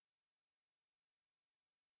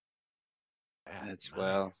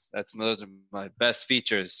Those are my best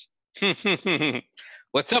features.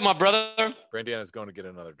 What's up, my brother? Brandiana's going to get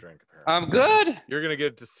another drink, apparently. I'm good. You're going to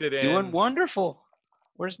get to sit in. Doing wonderful.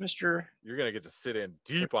 Where's Mr. You're going to get to sit in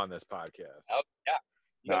deep on this podcast. Oh, yeah.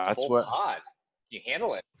 You got that's full what- pod. You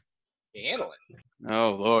handle it.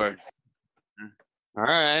 Oh, Lord. All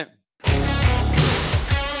right.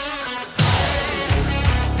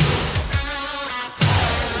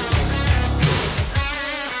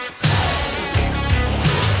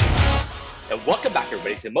 And welcome back,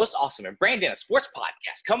 everybody, to the most awesome and Brandiana Sports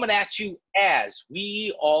Podcast, coming at you as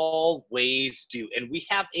we always do. And we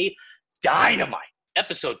have a dynamite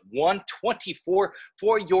episode 124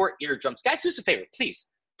 for your eardrums. Guys, do us a favor. Please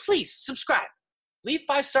subscribe. Leave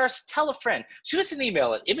 5 stars. Tell a friend. Shoot us an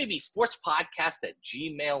email at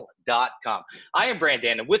mabsportspodcast@gmail.com. I am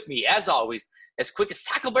Brandan, and with me, as always, as quick as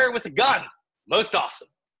Tackleberry with a gun, most awesome.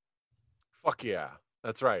 Fuck yeah.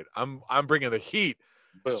 That's right. I'm bringing the heat.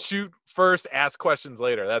 Boom. Shoot first, ask questions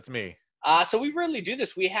later. That's me. So we rarely do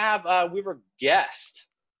this. We have we were guest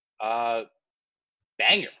Banger,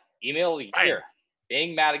 email here.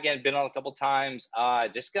 Bang Madigan, been on a couple times. I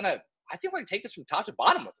think we're gonna take this from top to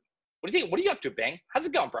bottom with him. What do you think? What are you up to, Bang? How's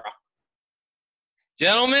it going, bro?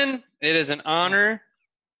 Gentlemen, it is an honor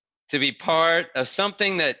to be part of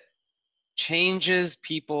something that changes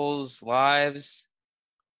people's lives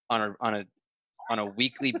on a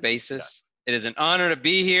weekly basis. Yes. It is an honor to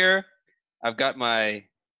be here. I've got my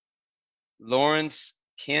Lawrence,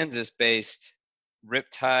 Kansas-based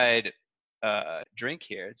Riptide drink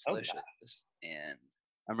here. It's delicious, and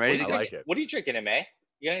I'm ready to I go. like it. What are you drinking, MA?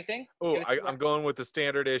 You got anything? I'm going with the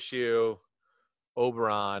standard issue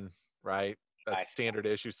Oberon, right? That's Nice. standard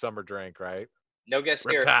issue summer drink, right? No guess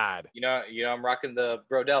here. Riptide. You know, I'm rocking the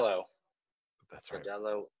Brodello. That's right.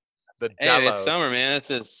 Brodello. The Hey, Delos. it's summer, man. It's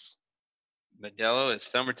just Modelo is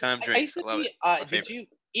summertime drinks. I love it. My Did favorite.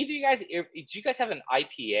 you guys have an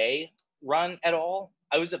IPA run at all?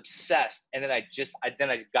 I was obsessed, and then I just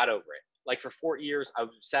got over it. Like for 4 years, I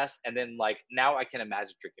was obsessed, and then like now I can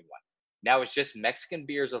imagine drinking one. Now it's just Mexican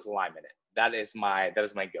beers with lime in it. That is my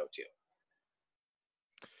go-to.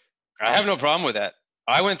 I have no problem with that.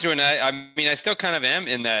 I went through I still kind of am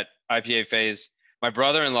in that IPA phase. My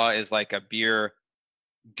brother-in-law is like a beer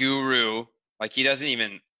guru. Like he doesn't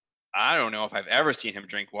even, I don't know if I've ever seen him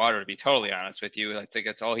drink water, to be totally honest with you. I think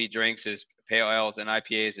that's all he drinks is pale ales and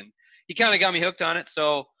IPAs. And he kind of got me hooked on it.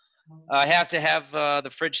 So I have to have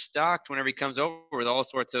the fridge stocked whenever he comes over with all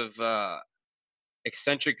sorts of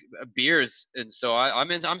eccentric beers. And so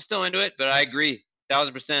I'm still into it, but I agree.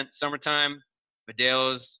 1,000% summertime,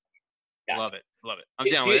 Modelo's. Gotcha. Love it. I'm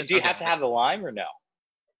down with it. Do you have to have the lime or no?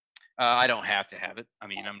 I don't have to have it. I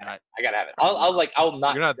mean, I'm not. I gotta have it. I'll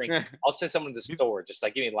not You're not- drink it. I'll send someone to the store, just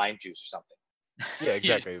like give me lime juice or something. Yeah,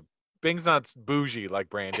 exactly. Bing's not bougie like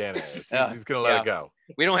Brandana is. Yeah. He's going to let it go.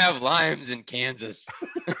 We don't have limes in Kansas.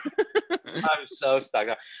 I'm so stuck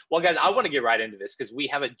up. Well, guys, I want to get right into this because we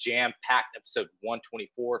have a jam-packed episode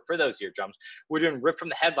 124 for those eardrums. We're doing Rip from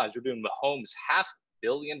the Headlines. We're doing Mahomes' $500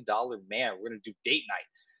 million man. We're going to do Date Night.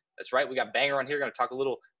 That's right. We got Banger on here. We're going to talk a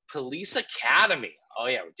little Police Academy. Oh,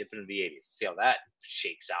 yeah. We're dipping into the 80s. See how that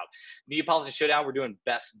shakes out. Neapolitan Showdown. We're doing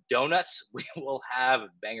Best Donuts. We will have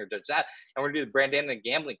Banger judge that. And we're going to do the Brandana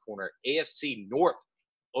Gambling Corner, AFC North,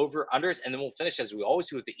 over-unders. And then we'll finish, as we always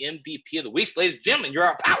do, with the MVP of the week. Ladies and gentlemen, you're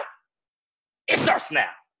our power. It starts now.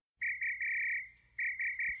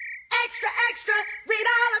 Extra, extra, read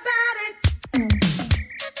all about it.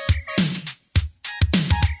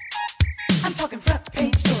 I'm talking front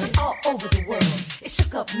page story all over the world. It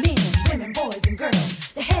shook up men, women, boys, and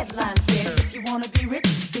girls. The headlines read, if you want to be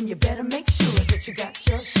rich, then you better make sure that you got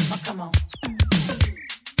your shit. Oh, come on.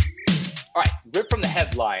 All right, Rip from the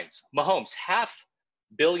Headlines. Mahomes, $500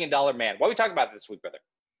 million man. Why are we talking about this week, brother?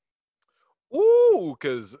 Ooh,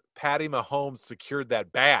 because Patty Mahomes secured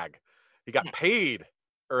that bag. He got paid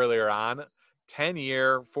earlier on,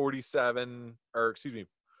 10-year,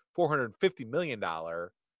 $450 million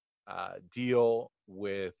deal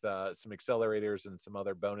with some accelerators and some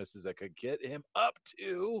other bonuses that could get him up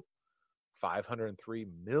to $503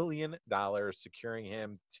 million, securing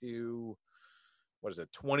him to,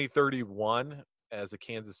 2031 as a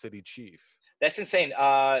Kansas City Chief. That's insane.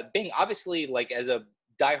 Bing, obviously, like as a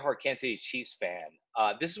diehard Kansas City Chiefs fan,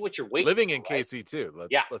 this is what you're waiting Living for, in right? KC too.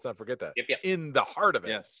 Let's not forget that. Yep. In the heart of it.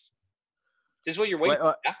 Yes. This is what you're waiting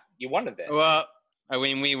for. Yeah, you wanted this. Well, I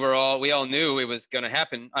mean, we all knew it was going to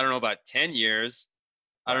happen. I don't know about 10 years.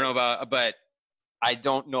 I don't know but I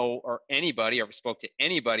don't know or spoke to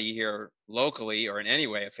anybody here locally or in any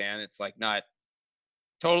way a fan. It's like not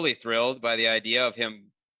totally thrilled by the idea of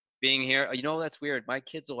him being here. You know, that's weird. My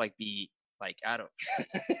kids will like be like out of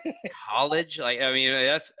college. Like, I mean,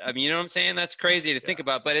 you know what I'm saying? That's crazy to think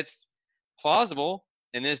about, but it's plausible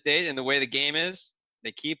in this day and the way the game is.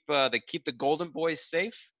 They keep the Golden Boys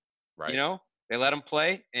safe. Right. You know, they let them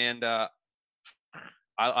play, and I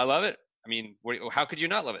love it. I mean, how could you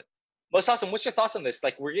not love it? Most awesome. What's your thoughts on this?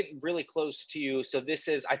 Like, we're getting really close to you. So this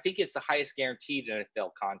is, I think it's the highest guaranteed NFL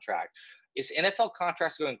contract. Is NFL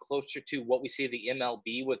contracts going closer to what we see the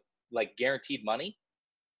MLB with like guaranteed money?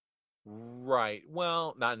 Right.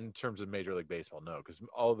 Well, not in terms of Major League Baseball, no, because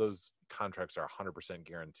all those contracts are 100%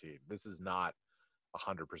 guaranteed. This is not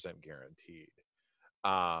 100% guaranteed.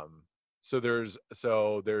 So there's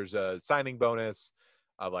a signing bonus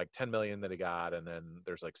of like 10 million that he got, and then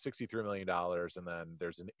there's like $63 million, and then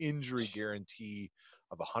there's an injury guarantee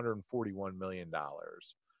of $141 million.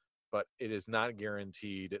 But it is not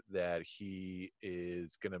guaranteed that he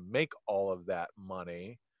is going to make all of that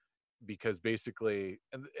money, because basically,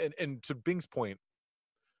 and to Bing's point,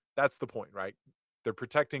 that's the point, right? They're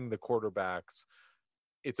protecting the quarterbacks.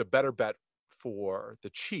 It's a better bet for the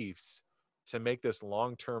Chiefs to make this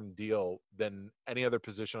long-term deal than any other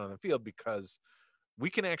position on the field, because we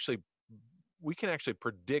can actually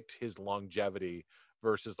predict his longevity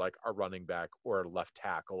versus like a running back or a left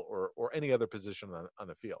tackle or any other position on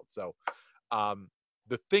the field. So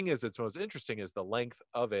the thing is, that's most interesting is the length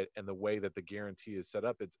of it and the way that the guarantee is set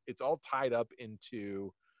up. It's all tied up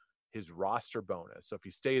into his roster bonus. So if he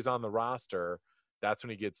stays on the roster, that's when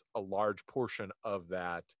he gets a large portion of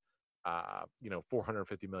that,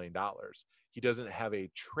 $450 million. He doesn't have a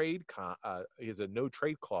trade. He has a no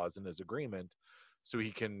trade clause in his agreement, so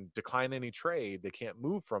he can decline any trade. They can't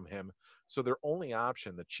move from him. So their only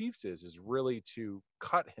option, the Chiefs, is really to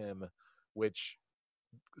cut him, which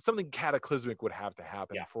something cataclysmic would have to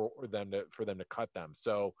happen for them to cut them.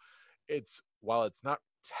 So while it's not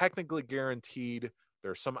technically guaranteed,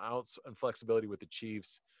 there's some outs and flexibility with the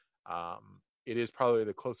Chiefs. It is probably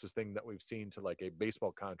the closest thing that we've seen to like a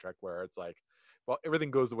baseball contract where it's like, well,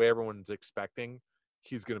 everything goes the way everyone's expecting,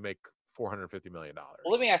 he's going to make $450 million.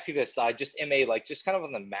 Well, let me ask you this, just MA, like just kind of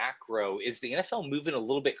on the macro, is the NFL moving a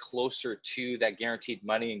little bit closer to that guaranteed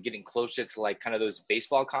money and getting closer to like kind of those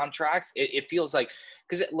baseball contracts? It feels like,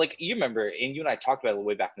 because like you remember, and you and I talked about it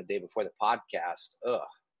way back in the day before the podcast.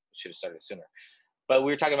 Should have started sooner. But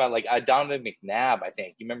we were talking about like Donovan McNabb, I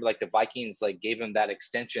think. You remember like the Vikings like gave him that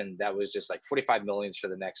extension that was just like $45 million for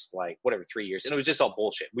the next like whatever 3 years. And it was just all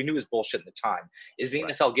bullshit. We knew it was bullshit at the time. Is the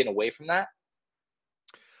NFL getting away from that?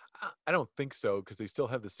 I don't think so, because they still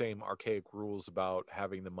have the same archaic rules about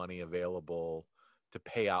having the money available to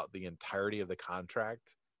pay out the entirety of the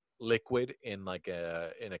contract liquid in like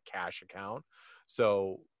a cash account.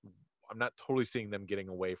 So I'm not totally seeing them getting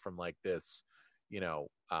away from like this,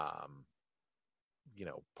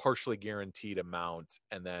 partially guaranteed amount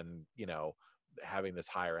and then, having this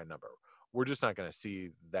higher end number. We're just not going to see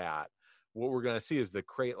that. What we're going to see is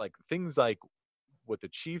like things like what the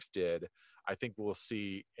Chiefs did. I think we'll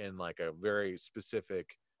see in like a very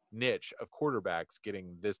specific niche of quarterbacks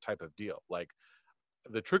getting this type of deal. Like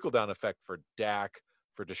the trickle down effect for Dak,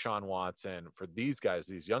 for Deshaun Watson, for these guys,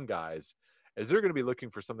 these young guys, is they're going to be looking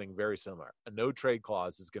for something very similar. A no trade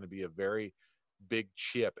clause is going to be a very big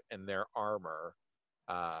chip in their armor,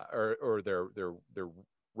 or their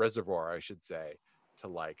reservoir, I should say, to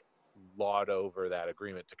like laud over that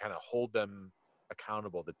agreement, to kind of hold them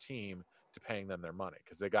accountable, the team, to paying them their money,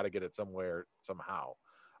 because they got to get it somewhere, somehow.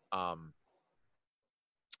 I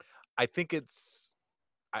think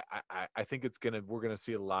we're gonna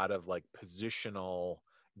see a lot of like positional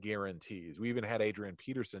guarantees. We even had Adrian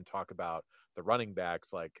Peterson talk about the running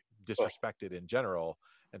backs like disrespected in general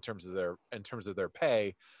in terms of their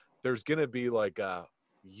pay. There's gonna be like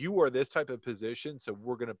you are this type of position, so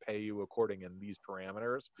we're going to pay you according in these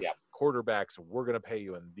parameters. Yeah. Quarterbacks, we're going to pay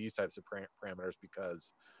you in these types of parameters,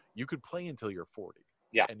 because you could play until you're 40.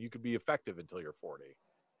 Yeah. And you could be effective until you're 40.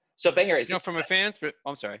 So Banger, from a fan's,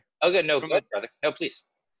 I'm sorry. Okay, no, go ahead, brother. No, please.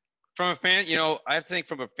 From a fan, I have to think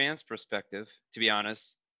from a fan's perspective, to be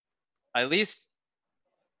honest. At least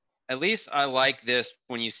I like this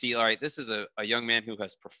when you see, all right, this is a young man who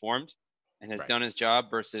has performed and has done his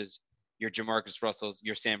job versus your Jamarcus Russells,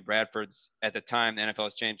 your Sam Bradfords. At the time, the NFL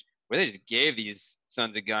has changed, where they just gave these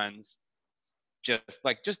sons of guns,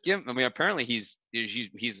 just give him. I mean, apparently he's for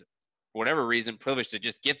whatever reason privileged to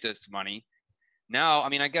just get this money. Now, I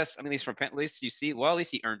mean, at least you see, well, at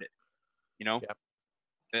least he earned it.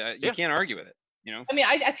 You can't argue with it. I mean,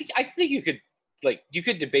 I think you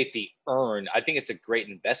could debate the earn. I think it's a great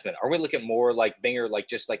investment. Are we looking more like Banger, like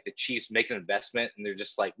just like the Chiefs make an investment and they're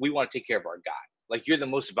just like, we want to take care of our guy. Like, you're the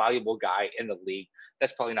most valuable guy in the league.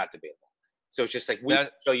 That's probably not debatable. So it's just like we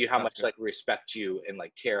That- show you how that's much good. like we respect you and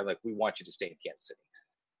like care. Like we want you to stay in Kansas City.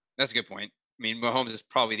 That's a good point. I mean, Mahomes is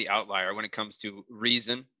probably the outlier when it comes to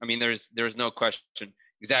reason. I mean, there's no question.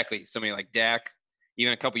 Exactly. Somebody like Dak,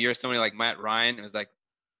 even a couple years, somebody like Matt Ryan, it was like,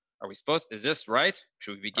 are we supposed? Is this right?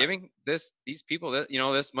 Should we be giving these people that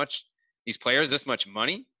this much, these players this much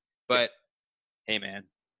money? But hey, man,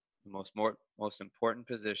 the most important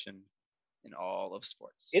position in all of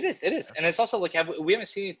sports. It is, and it's also like we haven't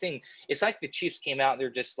seen anything. It's like the Chiefs came out and they're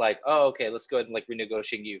just like, oh, okay, let's go ahead and like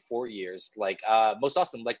renegotiate you 4 years. Like most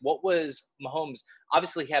awesome. Like what was Mahomes?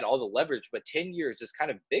 Obviously, he had all the leverage, but 10 years is kind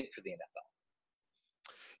of big for the NFL.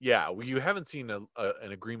 Yeah, well, you haven't seen an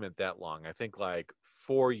agreement that long. I think like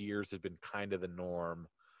 4 years had been kind of the norm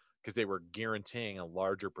because they were guaranteeing a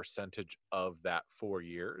larger percentage of that 4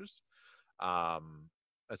 years.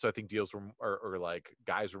 And so I think deals were, or like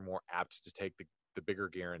guys were more apt to take the bigger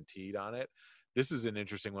guaranteed on it. This is an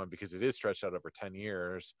interesting one because it is stretched out over 10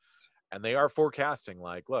 years. And they are forecasting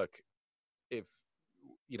like, look, if,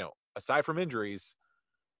 aside from injuries,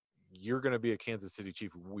 you're going to be a Kansas City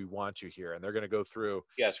Chief. We want you here. And they're going to go through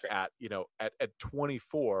Yes, great. at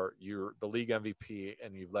 24, you're the league MVP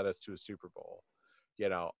and you've led us to a Super Bowl.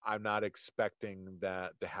 I'm not expecting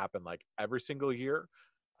that to happen like every single year.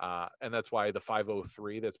 And that's why the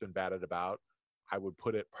 503 that's been batted about, I would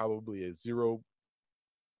put it probably a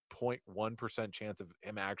 0.1% chance of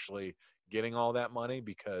him actually getting all that money,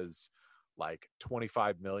 because like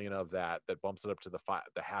 25 million of that bumps it up to the $500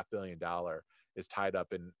 million is tied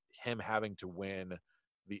up in him having to win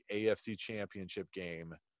the AFC championship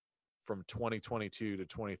game from 2022 to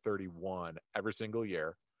 2031 every single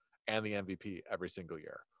year, and the MVP every single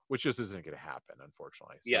year, which just isn't going to happen,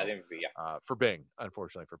 unfortunately. So, Yeah, the MVP, yeah. For Bing,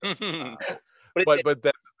 unfortunately for Bing. But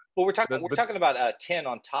But we're talking about 10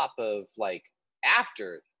 on top of like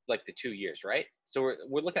after like the 2 years, right? So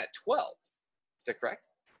we're looking at 12. Is that correct?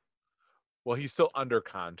 well, he's still under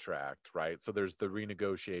contract, right? So there's the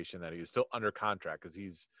renegotiation that he's still under contract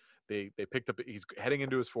because they picked up, he's heading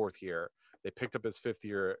into his 4th year. They picked up his 5th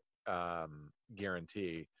year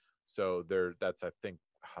guarantee. So that's I think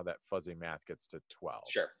how that fuzzy math gets to 12.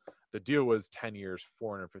 Sure. The deal was 10 years,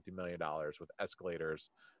 $450 million with escalators.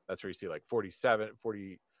 That's where you see like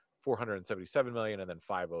 477 million and then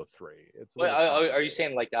 503. It's Are you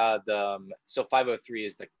saying like so 503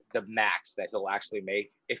 is the max that he'll actually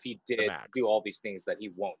make if he did do all these things that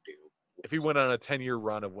he won't do? If he went on a 10-year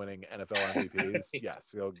run of winning NFL MVPs,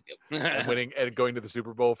 yes, and winning and going to the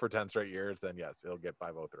Super Bowl for 10 straight years, then yes, he'll get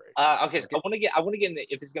 503. Okay, so I want to get in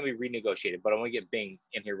if it's going to be renegotiated, but I want to get Bing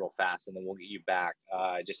in here real fast, and then we'll get you back.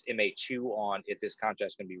 Just MA2 on if this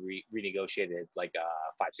contract's going to be renegotiated like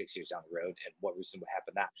 5-6 years down the road, and what reason would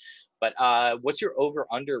happen that. But what's your over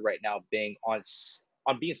under right now, Bing, on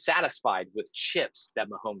being satisfied with chips that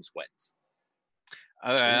Mahomes wins?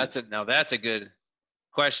 That's a good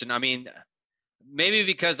question. I mean, maybe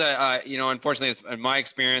because I unfortunately, in my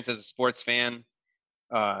experience as a sports fan,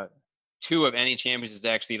 2 of any champions is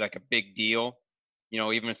actually like a big deal.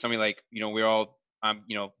 Even if somebody like, we're all,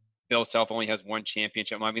 Bill Self only has 1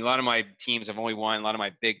 championship. I mean, a lot of my teams have only won. A lot of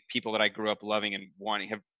my big people that I grew up loving and wanting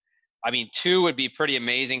have. I mean, 2 would be pretty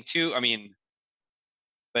amazing too. I mean,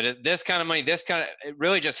 but this kind of money,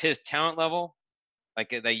 really just his talent level,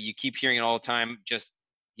 like that you keep hearing it all the time. Just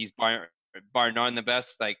he's bar none the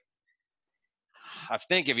best. Like I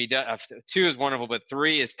think if he does, 2 is wonderful, but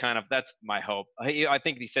 3 is kind of, that's my hope. I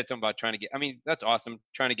think he said something about trying to get. I mean, that's awesome.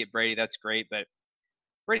 Trying to get Brady, that's great, but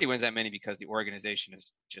Brady wins that many because the organization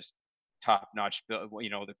is just top notch.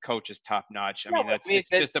 The coach is top notch. I mean, it's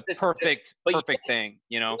just a perfect thing.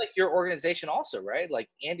 Like your organization also, right? Like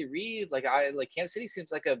Andy Reid, like Kansas City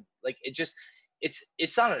seems like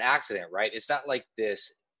it's not an accident, right? It's not like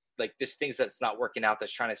this things that's not working out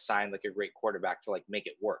that's trying to sign like a great quarterback to like make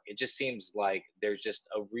it work. It just seems like there's just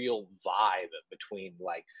a real vibe between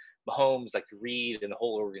like Mahomes, like Reid, and the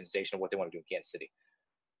whole organization of what they want to do in Kansas City.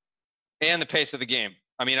 And the pace of the game.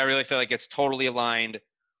 I mean, I really feel like it's totally aligned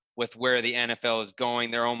with where the NFL is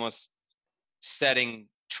going. They're almost setting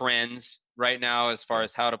trends right now as far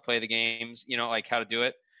as how to play the games, like how to do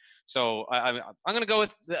it. So I'm going to go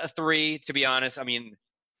with a 3, to be honest. I mean,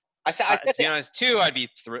 to be honest, 2, I'd be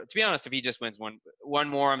to be honest, if he just wins one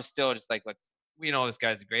more, I'm still just like this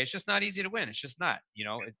guy's great. It's just not easy to win. It's just not,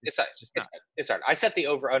 it's just not. It's hard. I set the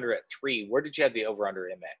over under at 3. Where did you have the over under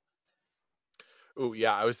in there? Oh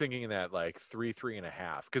yeah, I was thinking that like 3.5.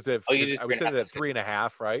 Because I would set it at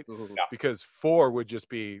 3.5, right? Yeah. Because 4 would just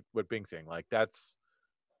be what Bing's saying. Like that's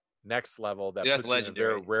next level. That puts legendary.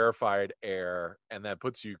 you in a very rarefied air, and that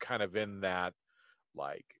puts you kind of in that,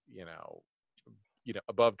 like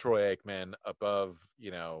above Troy Aikman, above,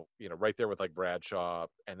 right there with like Bradshaw,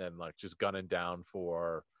 and then like just gunning down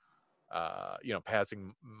for,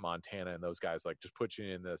 passing Montana and those guys, like just put you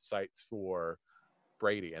in the sights for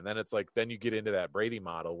Brady. And then it's like, then you get into that Brady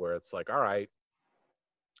model where it's like, all right,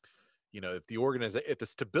 if the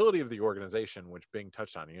stability of the organization, which Bing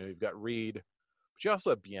touched on, you've got Reed, but you also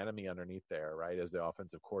have Bieniemy underneath there, right, as the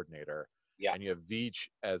offensive coordinator. Yeah. And you have Veach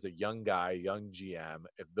as a young guy, young GM.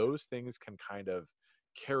 If those things can kind of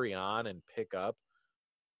carry on and pick up,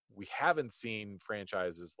 we haven't seen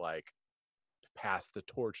franchises like pass the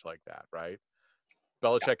torch like that, right?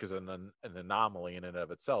 Belichick is an anomaly in and of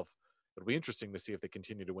itself. It'll be interesting to see if they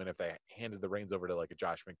continue to win, if they handed the reins over to like a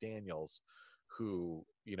Josh McDaniels, who,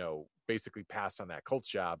 basically passed on that Colts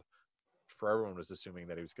job. For everyone was assuming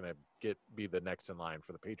that he was going to be the next in line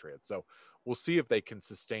for the Patriots. So we'll see if they can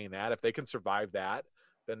sustain that. If they can survive that,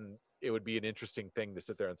 then it would be an interesting thing to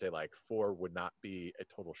sit there and say like 4 would not be a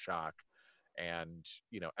total shock. And,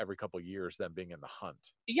 every couple of years them being in the hunt.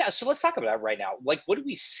 Yeah. So let's talk about that right now. Like, what do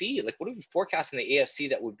we see? Like, what do we forecast in the AFC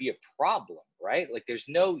that would be a problem, right? Like, there's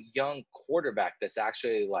no young quarterback that's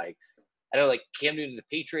actually like, I know like Cam Newton, the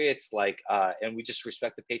Patriots, like, and we just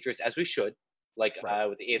respect the Patriots as we should. Like Right.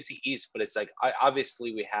 With the AFC East, but it's like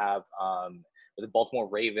obviously we have with the Baltimore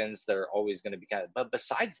Ravens, they're always going to be kind of. But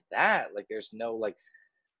besides that, like there's no like.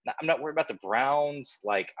 I'm not worried about the Browns.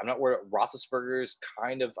 Like I'm not worried. Roethlisberger's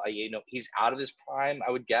kind of he's out of his prime. I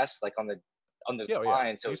would guess like on the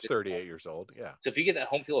line. So he's 38 years old. Yeah. So if you get that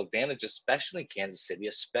home field advantage, especially in Kansas City,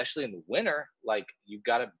 especially in the winter, like you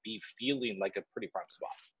got to be feeling like a pretty prime spot.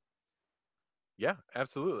 Yeah,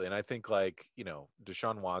 absolutely. And I think like,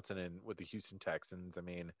 Deshaun Watson and with the Houston Texans, I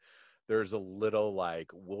mean, there's a little like,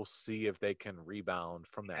 we'll see if they can rebound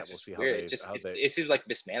from that. We'll see weird. It seems like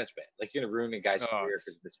mismanagement. Like you're going to ruin a guy's career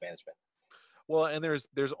because of mismanagement. Well, and there's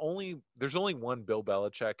only one Bill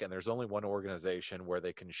Belichick and there's only one organization where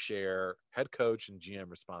they can share head coach and GM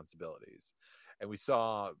responsibilities. And we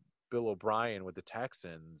saw Bill O'Brien with the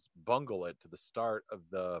Texans bungle it to the start of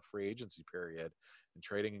the free agency period and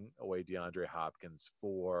trading away DeAndre Hopkins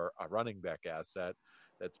for a running back asset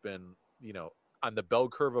that's been, on the bell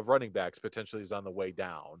curve of running backs, potentially is on the way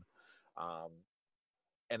down.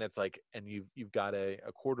 And it's like, and you've got a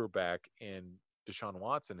quarterback in Deshaun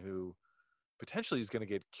Watson who potentially is going to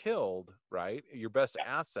get killed, right? Your best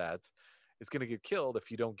asset is going to get killed if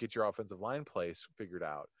you don't get your offensive line place figured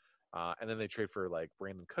out. And then they trade for like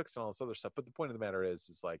Brandon Cooks and all this other stuff. But the point of the matter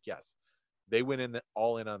is like, yes, they went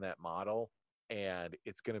all in on that model. And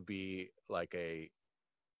it's going to be like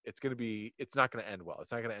it's not going to end well.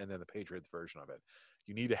 It's not going to end in the Patriots version of it.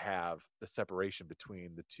 You need to have the separation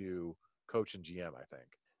between the two, coach and GM, I think.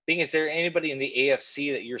 Is there anybody in the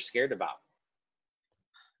AFC that you're scared about?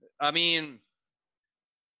 I mean,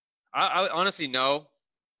 I honestly no.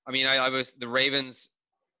 I mean, I was the Ravens.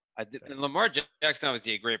 Lamar Jackson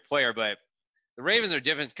obviously a great player, but the Ravens are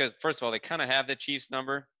different because first of all, they kind of have the Chiefs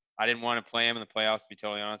number. I didn't want to play them in the playoffs, to be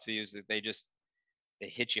totally honest with you. They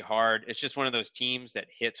hit you hard. It's just one of those teams that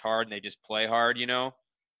hits hard and they just play hard, and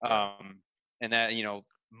that,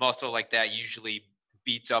 muscle like that usually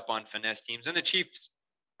beats up on finesse teams. And the Chiefs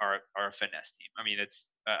are a finesse team. I mean,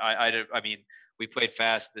 I mean, we played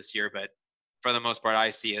fast this year, but for the most part, I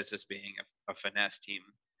see as just being a finesse team,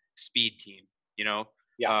 speed team,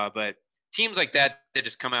 Yeah. But teams like that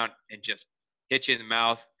just come out and just hit you in the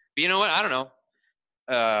mouth. But you know what? I don't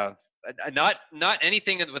know. Not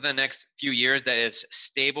anything within the next few years that is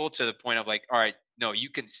stable to the point of like, all right, no, you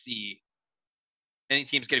can see any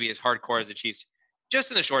team's going to be as hardcore as the Chiefs just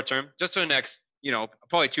in the short term, just for the next,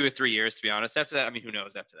 probably 2 or 3 years, to be honest. After that, I mean, who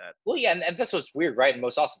knows after that? Well, yeah, and that's what's weird, right? And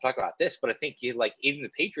most also talk about this, but I think even the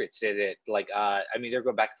Patriots did it. Like, I mean, they're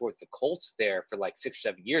going back and forth with the Colts there for like 6 or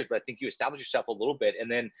 7 years, but I think you establish yourself a little bit, and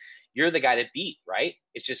then you're the guy to beat, right?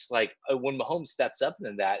 It's just like when Mahomes steps up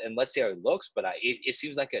into that, and let's see how he looks, but it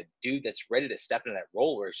seems like a dude that's ready to step into that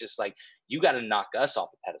role where it's just like, you got to knock us off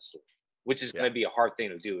the pedestal, which is going to be a hard thing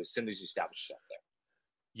to do as soon as you establish yourself there.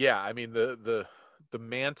 Yeah, I mean, the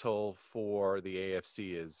mantle for the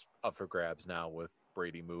AFC is up for grabs now with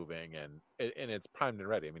Brady moving and it's primed and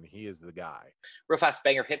ready. I mean, he is the guy. Real fast,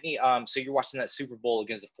 Banger, hit me. So you're watching that Super Bowl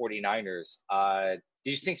against the 49ers.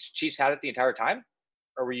 Did you think Chiefs had it the entire time?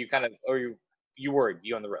 Or were you you worried?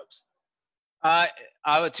 You on the ropes?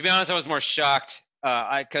 To be honest, I was more shocked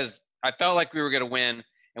because I felt like we were going to win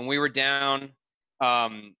and we were down.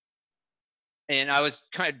 And I was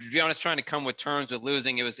to be honest, trying to come with terms with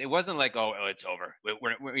losing. It wasn't like, oh, it's over.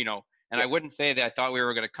 We're and I wouldn't say that I thought we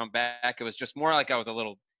were going to come back. It was just more like I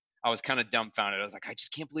was kind of dumbfounded. I was like, I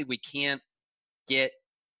just can't believe we can't get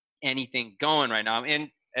anything going right now. And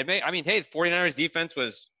I mean, hey, the 49ers defense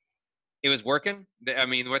was working. I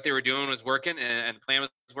mean, what they were doing was working, and the plan was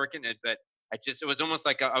working. But it was almost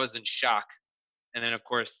like I was in shock. And then, of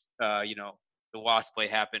course, the Wasp play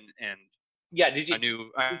happened, and Yeah, did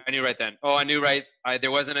you? I knew right then. Oh, I knew right.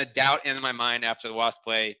 There wasn't a doubt in my mind after the Wasp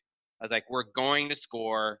play. I was like, we're going to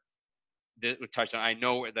score the touchdown. I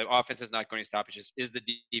know the offense is not going to stop. It's just, is the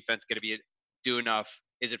defense going to do enough?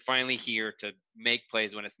 Is it finally here to make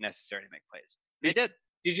plays when it's necessary to make plays? They did.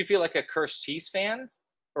 Did you feel like a cursed Chiefs fan?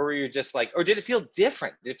 Or were you just like, or did it feel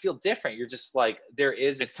different? Did it feel different? You're just like, there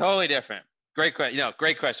is. It's totally different. Great question.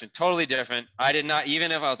 Great question. Totally different. I did not,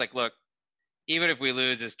 even if I was like, look, even if we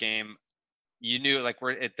lose this game, you knew like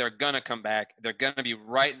they're going to come back. They're going to be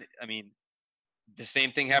right. I mean, the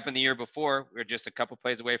same thing happened the year before. We're just a couple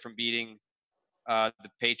plays away from beating the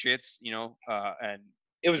Patriots, and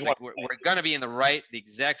it was like we're going to be in the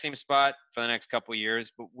exact same spot for the next couple of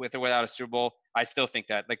years, but with or without a Super Bowl, I still think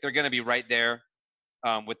that like they're going to be right there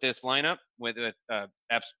with this lineup.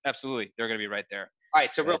 Absolutely, they're going to be right there. All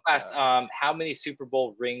right, so real fast, how many Super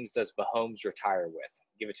Bowl rings does Mahomes retire with?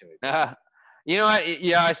 Give it to me. You know what?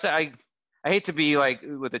 Yeah, I hate to be like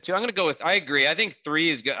with the two. I'm going to go with. I agree. I think 3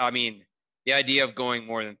 is good. I mean, the idea of going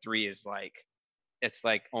more than 3 is like. It's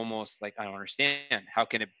like almost like I don't understand how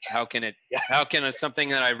can something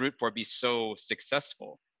that I root for be so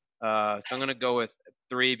successful? So I'm gonna go with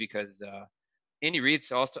 3 because Andy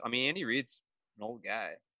Reid's also. I mean, Andy Reid's an old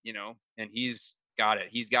guy, and he's got it.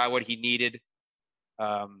 He's got what he needed.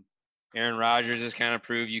 Aaron Rodgers has kind of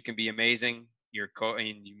proved you can be amazing. You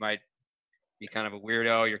might be kind of a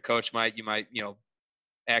weirdo. Your coach you might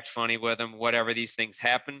act funny with him. Whatever, these things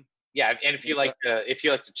happen. Yeah, and if you like to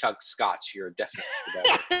chug scotch, you're definitely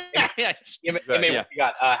better. You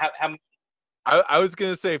got how I was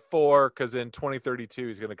gonna say 4 because in 2032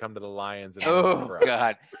 he's gonna come to the Lions. And oh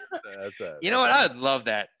God, that's it. You know what? I'd love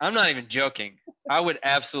that. I'm not even joking. I would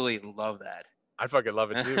absolutely love that. I'd fucking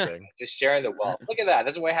love it too, Bing. Just sharing the wealth. Look at that.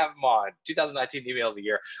 That's why I have him on. 2019 email of the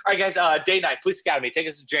year. All right, guys. Date night. Police Academy. Take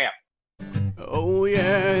us to jam. Oh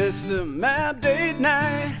yeah, it's the map date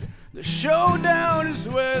night. The showdown is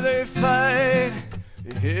where they fight.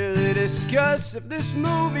 Here they discuss if this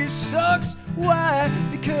movie sucks. Why?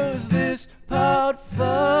 Because this pod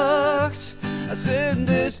fucks. I said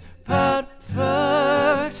this pod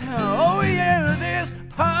fucks. Oh yeah, this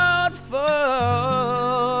pod fucks.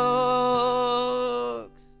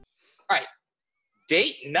 All right.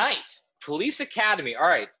 Date night. Police Academy. All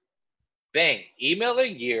right. Bang. Email of the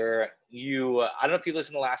year. I don't know if you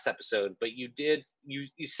listened to the last episode, but you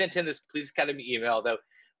sent in this Police Academy email that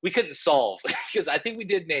we couldn't solve because I think we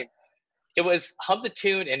did name it was hum the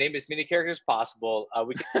tune and name as many characters as possible.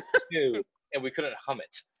 We could do and we couldn't hum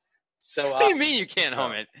it. So what do you mean you can't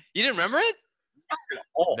hum it? You didn't remember it?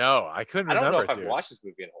 No, I couldn't remember. I don't know if I've watched this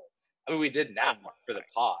movie in whole. I mean, we did now for the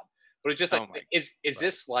pod, but it's just like,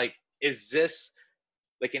 is this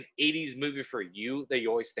like an 80s movie for you that you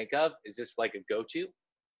always think of? Is this like a go-to?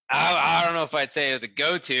 I don't know if I'd say it was a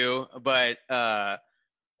go-to, but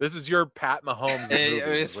this is your Pat Mahomes.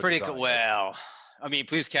 It's pretty cool. Well, I mean,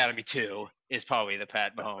 Police Academy 2 is probably the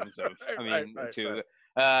Pat Mahomes of.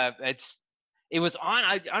 It was on.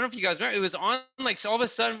 I don't know if you guys remember. It was on like so all of a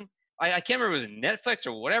sudden. I can't remember if it was Netflix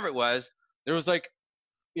or whatever it was. There was like,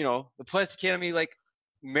 the Police Academy like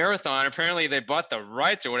marathon. Apparently they bought the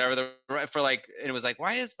rights or whatever for like, and it was like,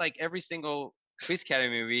 why is like every single Police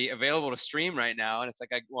Academy movie available to stream right now? And it's like,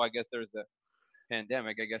 I guess there's a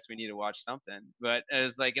pandemic. I guess we need to watch something. But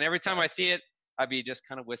it's like, and every time I see it, I'd be just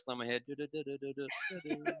kind of whistling my head.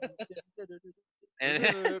 And,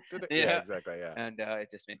 yeah, exactly. Yeah. And it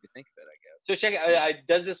just made me think of it, I guess. So check it.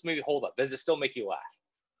 Does this movie hold up? Does it still make you laugh?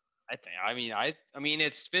 I mean,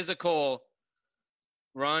 it's physical,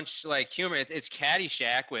 raunch like humor. It's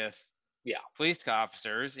Caddyshack with police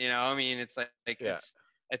officers. I mean, it's like it's.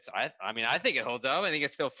 I think it holds up. I think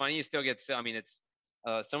it's still funny. You still get. I mean, it's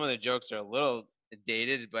some of the jokes are a little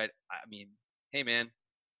dated, but I mean, hey man,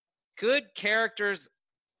 good characters.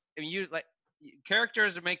 I mean,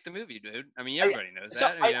 characters make the movie, dude. I mean, everybody knows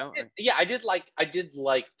that. I did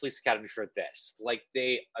like Police Academy for this. Like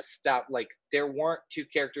there weren't two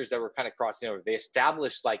characters that were kind of crossing over. They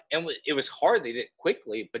established and it was hard. They did it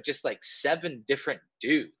quickly, but just 7 different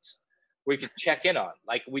dudes we could check in on.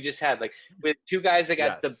 Like we just had we had 2 guys that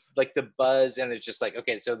got the buzz, and it's just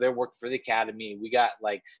okay, so they're working for the Academy. We got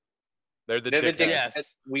they're the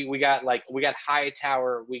dickheads. We got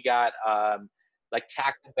Hightower. We got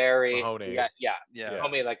Tackleberry. Mahoney. We got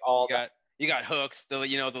Mahoney, all you got Hooks, the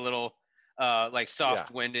the little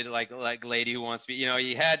soft-winded like lady who wants to be.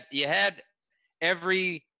 You had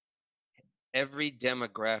every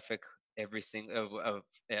demographic every single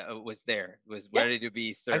was there, was Yeah. ready to be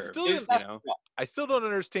I served. still It was didn't- you know, I still don't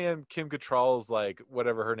understand Kim Cattrall's like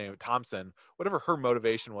whatever her name Thompson, whatever her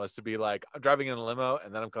motivation was to be like I'm driving in a limo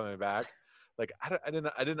and then I'm coming back. Like I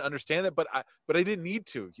didn't understand it, but I didn't need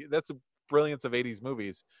to. That's the brilliance of 80s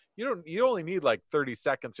movies. You only need like 30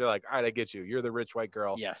 seconds. You're like, all right, I get you. You're the rich white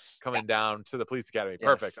girl yes. coming down to the police academy. Yes.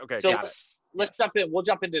 Perfect. Okay, So got it. let's jump in. We'll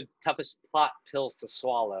jump into toughest plot pills to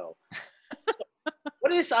swallow. So,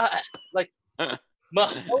 what is like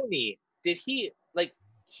Mahoney? Did he like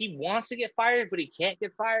he wants to get fired, but he can't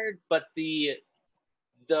get fired? But the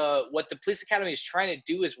what the police academy is trying to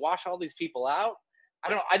do is wash all these people out.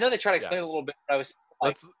 I know they try to explain it a Yes. little bit, but I was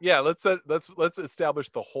like, Let's establish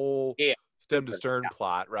the whole Yeah. stem to stern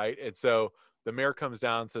plot, right? And so the mayor comes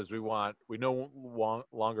down and says we no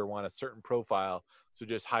longer want a certain profile, so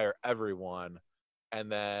just hire everyone.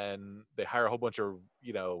 And then they hire a whole bunch of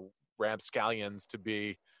ramscallions to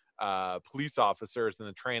be police officers in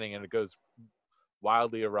the training, and it goes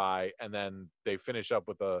wildly awry. And then they finish up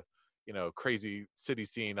with a crazy city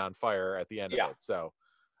scene on fire at the end Yeah. of it. So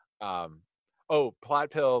plot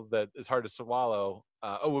pill that is hard to swallow.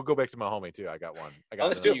 We'll go back to Mahoney too. I got one.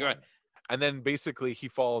 let's do it. You got- And then basically he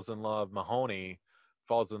falls in love. Mahoney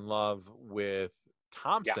falls in love with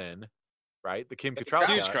Thompson, right? The Kim Cattrall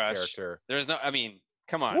Huge crush. character. There's no, I mean,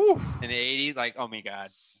 come on. Woo. In the 80s, like, oh my God.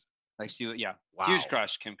 Like, yeah. Wow. Huge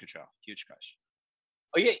crush, Kim Cattrall. Huge crush.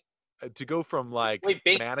 Oh yeah, To go from like Wait,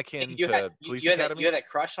 Bing, mannequin you to had, police you had academy. that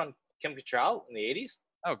crush on Kim Cattrall in the 80s?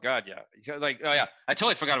 Oh God, yeah. Like, oh yeah. I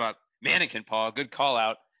totally forgot about Mannequin, Paul. Good call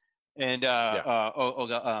out. And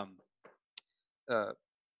the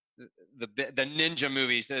ninja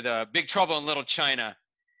movies, the Big Trouble in Little China.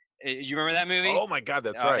 You remember that movie? Oh my God,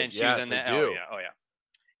 that's Oh, right. And she Yes, was in I that. do. Oh yeah.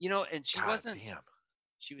 You know, and she God wasn't. damn.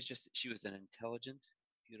 She was an intelligent,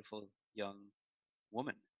 beautiful young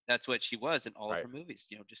woman. That's what she was in all Right. of her movies.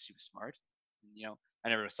 She was smart. I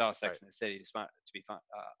never saw Sex Right. in the City, to be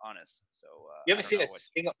honest. So You I haven't don't seen know a what-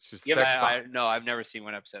 single, She's You ever- sex bomb. No, I've never seen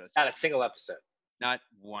one episode of not a Sex. single episode. Not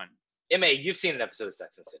one. Ma, you've seen an episode of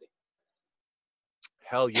Sex and the City.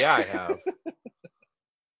 Hell yeah, I have.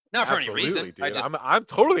 Not for Absolutely, any reason. dude. I just, I'm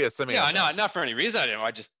totally a Samantha. yeah, no, not for any reason. I didn't.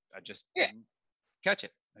 I just Yeah. didn't catch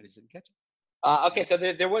it. I just didn't catch it. Okay, so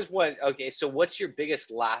there was one. Okay, so what's your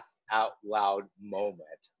biggest laugh out loud moment?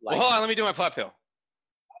 Like, Well, hold on. Let me do my plot pill.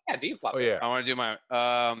 yeah, do you plot? Oh yeah. I want to do my.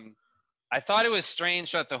 I thought it was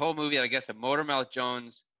strange throughout the whole movie that I guess that Motormouth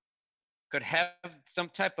Jones could have some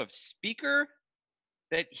type of speaker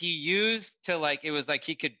that he used to it was like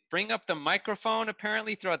he could bring up the microphone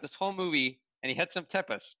apparently throughout this whole movie, and he had some type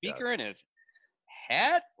of speaker Yes. in his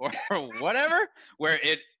hat or whatever, where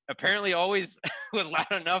it apparently always was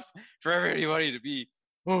loud enough for everybody to be,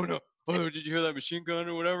 oh no, oh did you hear that machine gun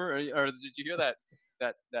or whatever, or did you hear that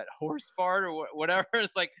horse fart or whatever?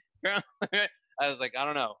 It's like apparently I was like, I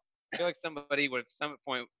don't know. I feel like somebody would at some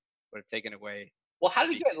point would have taken away. Well, how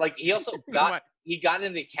did he get? Like, he also What? he got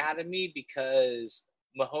in the academy because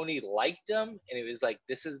Mahoney liked him, and it was like,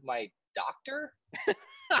 this is my doctor.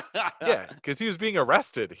 Yeah, because he was being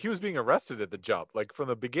arrested. He was being arrested at the jump, like from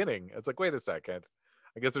the beginning. It's like, wait a second.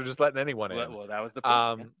 I guess they're just letting anyone in. Well, that was the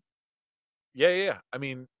point. Yeah. I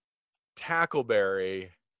mean, Tackleberry,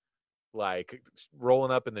 like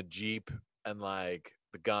rolling up in the Jeep and like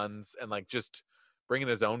the guns and like just bringing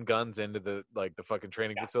his own guns into the fucking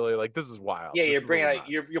training facility. Like, this is wild. Yeah, This you're is a bringing little out,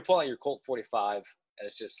 nuts. you're pulling out your Colt 45, and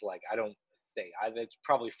it's just like, I don't think it's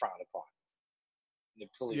probably frowned upon. The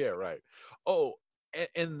police. Yeah, right. Oh,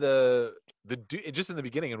 and the just in the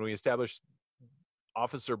beginning, when we established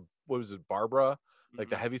Officer, what was it, Barbara, like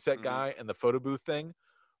the heavyset Mhm. guy and the photo booth thing.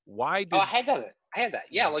 Why did Oh, I had that.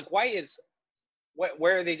 Yeah, like, why is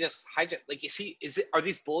where are they just hijack? Like, are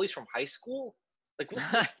these bullies from high school? Like,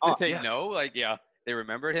 what? Did they yes. know? Like, yeah, they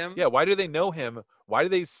remembered him. Yeah, why do they know him? Why do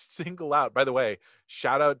they single out? By the way,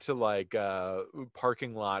 shout out to like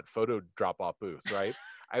parking lot photo drop off booths, right?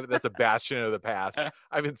 That's a bastion of the past. I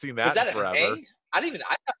haven't seen that was that in a forever. thing? I didn't even.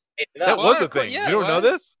 I made it That up. Well, was a of course- thing. yeah, You don't it know was.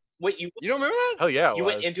 this? Wait, You don't remember that? Hell yeah, it you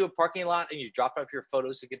was. went into a parking lot and you dropped off your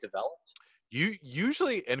photos to get developed? You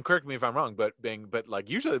usually, and correct me if I'm wrong, but like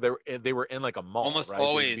usually they were in like a mall, Almost right? They'd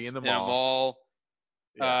always be in the a mall. mall,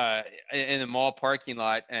 Yeah. in the mall parking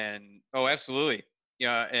lot, and absolutely,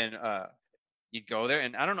 yeah, and you'd go there,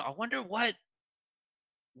 and I don't know. I wonder why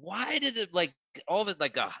did it like all of it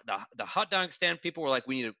like the hot dog stand people were like,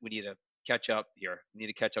 we need to catch up here. We need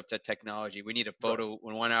to catch up to technology. We need a photo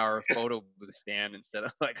 1 hour photo booth stand instead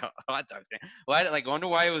of like a hot dog stand. Why? Like, wonder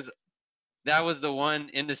why that was the one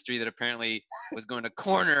industry that apparently was going to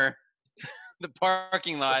corner the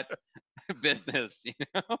parking lot business, you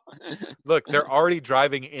know. Look, they're already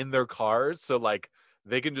driving in their cars, so like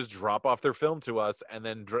they can just drop off their film to us and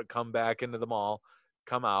then come back into the mall,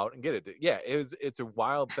 come out and get it. Yeah, it's a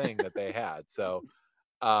wild thing that they had. So,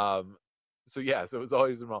 so it was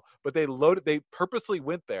always in the mall. But they purposely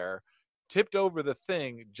went there, tipped over the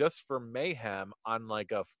thing just for mayhem on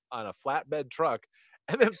a flatbed truck,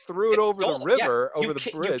 and then threw it over the river, over the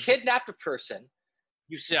bridge. You kidnapped a person.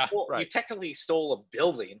 You right. You technically stole a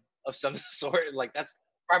building of some sort. Like that's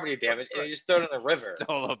property damage, and you just throw it in the river.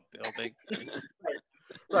 Stole a building.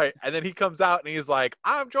 Right. And then he comes out and he's like,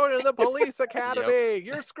 I'm joining the police academy. Yep.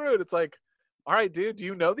 You're screwed. It's like, all right, dude, do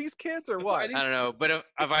you know these kids or what? I don't know. But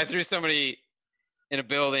if I threw somebody in a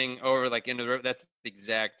building over like into the river, that's the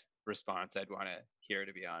exact response I'd want to hear,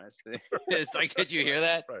 to be honest. It's like, did you hear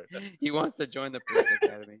that? Right. He wants to join the police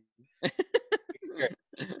academy.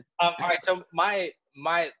 All right. So my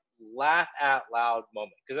laugh out loud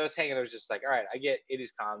moment, because I was hanging, I was just like, all right, I get it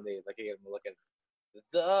is comedy. Like I get him looking.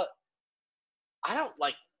 I don't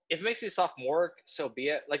like if it makes me sophomoric, so be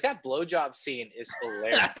it. Like that blowjob scene is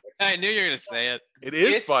hilarious. I knew you were gonna say it.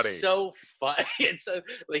 It's funny. It's so funny. It's so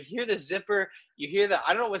like hear the zipper, you hear that.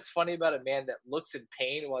 I don't know what's funny about a man that looks in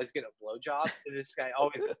pain while he's getting a blowjob. This guy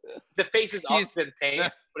always the face is always in pain,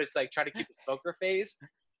 but it's like trying to keep his poker face.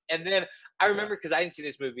 And then I remember because I didn't see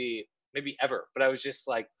this movie maybe ever, but I was just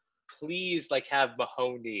like, please, like have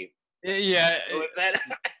Mahoney. Yeah. What's that?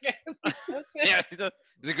 Yeah, it's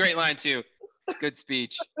a great line too. Good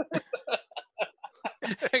speech.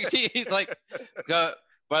 He's like,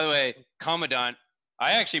 by the way, commandant.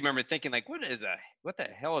 I actually remember thinking like, what the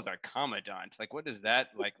hell is our commandant? Like, what is that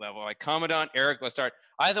like level? Like Commandant Eric Lessard.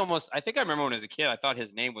 I think I remember when I was a kid, I thought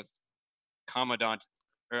his name was Commandant,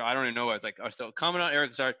 or I don't even know what. It's like, oh, so Commandant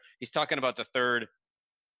Eric Lessard. He's talking about the third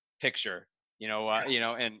picture,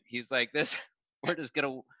 and he's like, we're just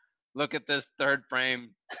gonna look at this third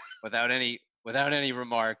frame without any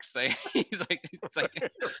remarks. Like, he's like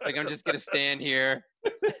I'm just gonna stand here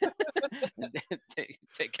and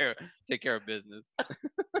take care of business.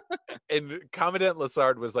 And Commandant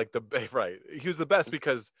Lessard was like right. He was the best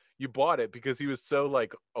because you bought it because he was so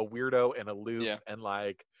like a weirdo and aloof and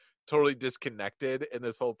like totally disconnected in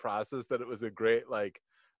this whole process that it was a great like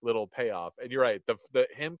little payoff. And you're right, the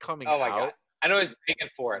him coming out. God. I know I was begging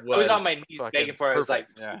for it. I was on my knees begging for it. I was like,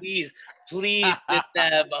 please, just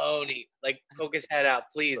have Mahoney. Like, poke his head out,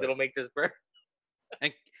 please. Right. It'll make this burn.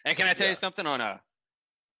 And can I tell you something on a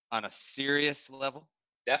serious level?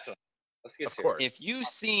 Definitely. Let's get of serious. Course. If you've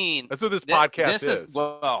seen... That's what this podcast is.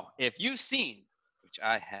 Well, if you've seen, which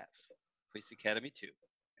I have, Police Academy 2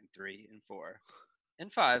 and 3 and 4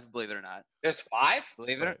 and 5, believe it or not. There's 5?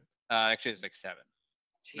 Believe it or not. Actually, there's like 7.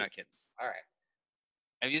 Jeez. I'm not kidding. All right.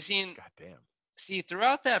 Have you seen... God damn. See,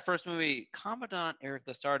 throughout that first movie, Commandant Eric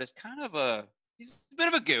Lessard is kind of he's a bit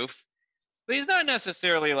of a goof, but he's not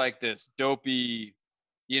necessarily like this dopey,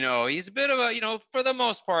 he's a bit of a, for the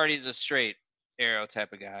most part, he's a straight arrow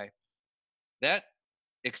type of guy. That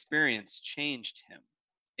experience changed him.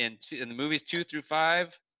 In the movies 2 through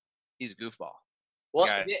 5, he's a goofball. Well,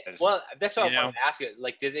 that's what I wanted to ask you.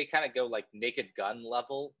 Like, did they kind of go like Naked Gun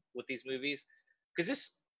level with these movies?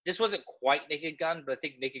 Because this wasn't quite Naked Gun, but I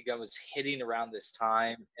think Naked Gun was hitting around this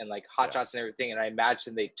time and like Hot Shots and everything. And I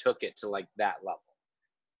imagine they took it to like that level.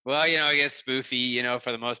 Well, I guess spoofy,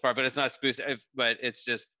 for the most part, but it's not spoof. But it's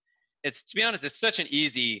to be honest, it's such an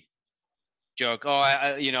easy joke. Oh,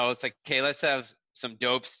 it's like, okay, let's have some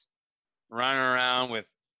dopes running around with,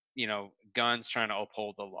 guns trying to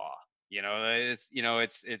uphold the law.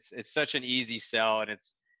 It's such an easy sell, and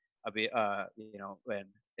it's the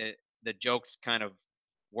jokes kind of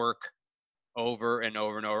work over and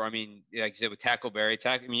over and over. I mean, like you said with Tackleberry,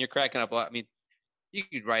 you're cracking up a lot. I mean, you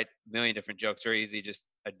could write a million different jokes very easily. Just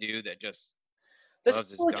a dude that just loves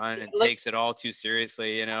his gun and takes it all too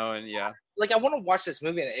seriously, and yeah. Like I want to watch this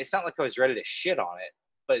movie, and it's not like I was ready to shit on it,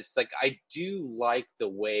 but it's like I do like the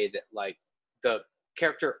way that like the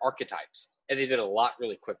character archetypes, and they did a lot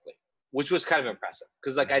really quickly, which was kind of impressive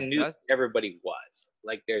because like I knew everybody was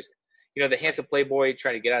like there's. The handsome playboy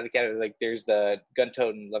trying to get out of the category. Like, there's the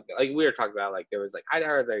gun-toting, like we were talking about. Like, there was like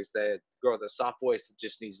Idaho. There's the girl with the soft voice that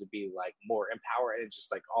just needs to be like more empowered, and it's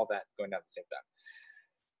just like all that going down at the same time.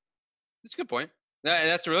 That's a good point.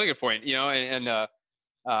 That's a really good point. And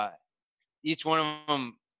each one of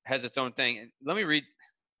them has its own thing. Let me read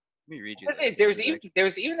you. There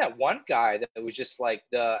was even that one guy that was just like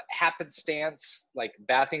the happenstance, like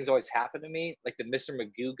bad things always happen to me, like the Mr.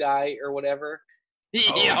 Magoo guy or whatever.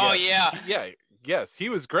 Yes. Yes, he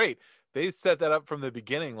was great. they set that up from the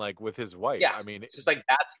beginning, like with his wife. Yeah, I mean, it's just like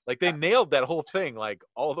that. like they nailed that whole thing, like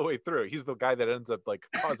all the way through. He's the guy that ends up like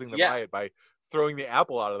causing the Yeah. riot by throwing the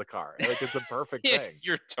apple out of the car. Like it's a perfect Yeah, thing.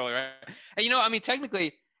 you're totally right. And I mean,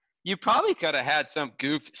 technically, you probably could have had some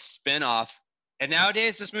goof spin-off. And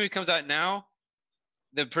nowadays, this movie comes out now.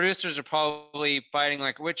 The producers are probably fighting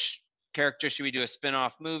like, which character should we do a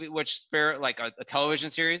spin-off movie? Which like a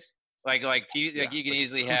television series? Like TV, Yeah, like you can like,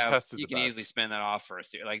 easily who have, tested you the can best? easily spin that off for a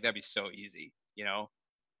series. Like that'd be so easy,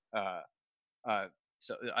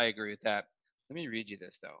 So I agree with that. Let me read you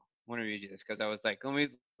this though. I want to read you this because I was like, let me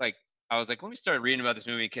start reading about this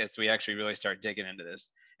movie because we actually really start digging into this.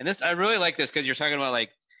 And this, I really like this because you're talking about like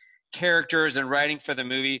characters and writing for the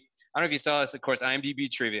movie. I don't know if you saw this, of course, IMDb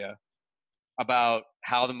trivia about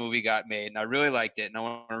how the movie got made, and I really liked it, and I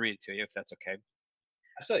want to read it to you if that's okay.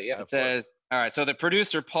 Absolutely, yeah. It says, all right, so the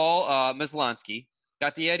producer, Paul Maslansky,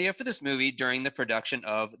 got the idea for this movie during the production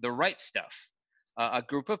of The Right Stuff. A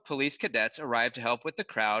group of police cadets arrived to help with the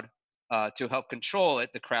crowd, to help control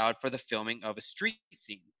the crowd for the filming of a street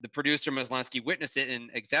scene. The producer, Maslansky, witnessed it and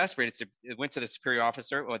exasperated, went to the superior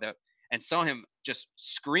officer and saw him just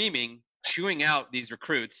screaming, chewing out these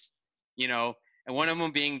recruits, and one of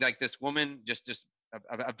them being like this woman, just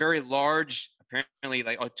a very large, apparently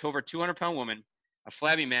like over 200-pound woman, a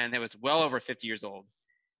flabby man that was well over 50 years old.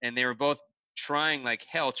 And they were both trying like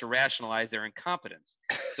hell to rationalize their incompetence.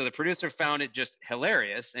 So the producer found it just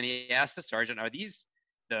hilarious. And he asked the sergeant, are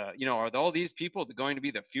all these people going to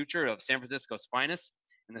be the future of San Francisco's finest?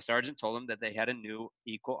 And the sergeant told him that they had a new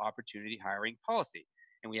equal opportunity hiring policy.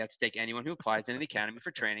 And we have to take anyone who applies into the academy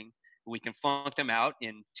for training. We can flunk them out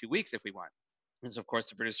in 2 weeks if we want. And so, of course,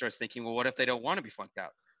 the producer was thinking, well, what if they don't want to be flunked out?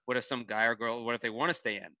 What if some guy or girl, what if they want to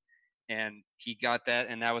stay in? And he got that,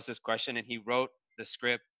 and that was his question, and he wrote the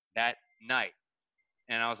script that night.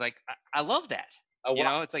 And I was like, I love that. Oh,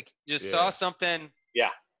 wow. It's like saw something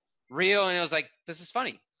real, and it was like, this is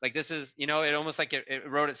funny. Like this is, it almost like it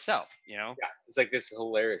wrote itself, Yeah, it's like this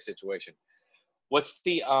hilarious situation. What's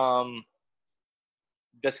the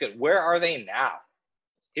that's good. Where are they now?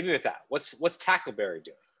 Hit me with that. What's Tackleberry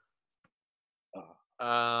doing?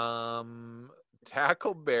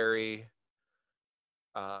 Tackleberry.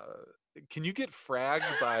 Can you get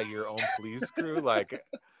fragged by your own police crew? Like,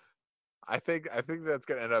 I think that's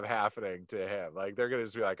gonna end up happening to him. Like, they're gonna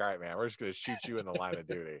just be like, "All right, man, we're just gonna shoot you in the line of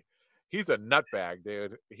duty." He's a nutbag,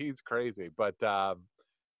 dude. He's crazy, but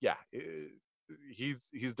yeah, he's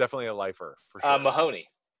definitely a lifer for sure. Mahoney.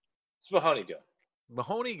 What's Mahoney doing?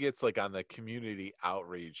 Mahoney gets like on the community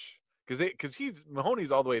outreach because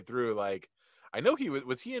Mahoney's all the way through. Like, I know he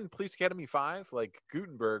was he in Police Academy 5? Like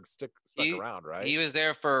Gutenberg stuck around, right? He was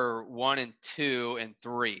there for 1 and 2 and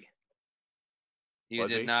 3. He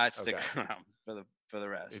did not stick around for the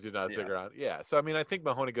rest. He did not stick around. Yeah. So I mean, I think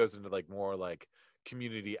Mahoney goes into like more like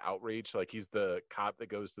community outreach. Like he's the cop that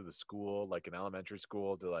goes to the school, like an elementary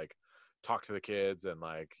school, to like talk to the kids and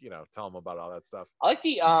like, tell them about all that stuff. I like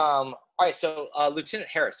the all right, so Lieutenant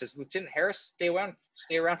Harris. Does Lieutenant Harris stay around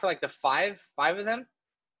for like the five of them?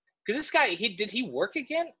 Because this guy, did he work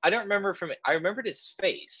again? I don't remember I remembered his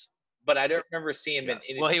face, but I don't remember seeing him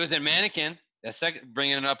in. Well, he was in Mannequin.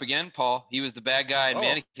 Bringing it up again, Paul. He was the bad guy in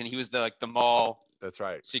Mannequin. He was the mall. That's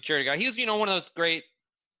right. Security guy. He was, one of those great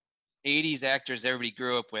 80s actors everybody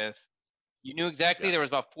grew up with. You knew exactly. There was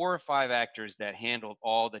about 4 or 5 actors that handled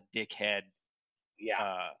all the dickhead,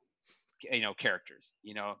 characters.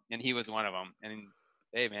 And he was one of them. And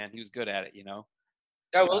hey, man, he was good at it.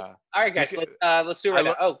 Oh, well, all right, guys, let's do it right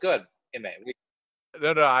now. Oh, good.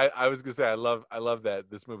 No, I was gonna say I love that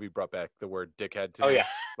this movie brought back the word dickhead to me. Yeah.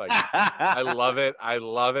 Like I love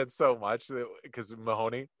it so much because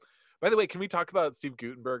Mahoney. By the way, can we talk about Steve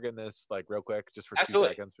Gutenberg in this like real quick, just for Absolutely.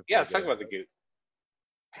 2 seconds? Yeah, let's talk about the Goot.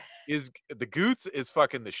 The Goots is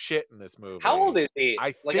fucking the shit in this movie. How old is he?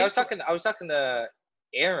 I was talking to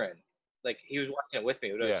Aaron. Like he was watching it with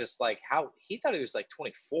me, but it was just like how he thought he was like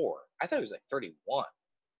 24. I thought he was like 31.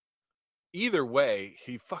 Either way,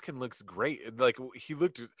 he fucking looks great. Like he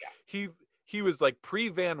looked, he was like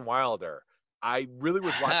pre-Van Wilder. I really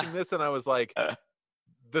was watching this and I was like,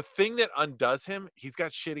 the thing that undoes him, he's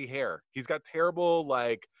got shitty hair. He's got terrible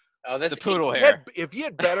like the poodle hair. If he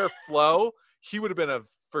had better flow, he would have been a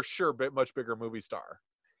for sure much bigger movie star.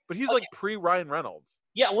 But he's like pre-Ryan Reynolds.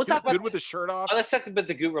 Yeah, we'll talk about good with the shirt off. Let's talk about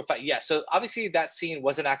the Goot real fast. Yeah, so obviously that scene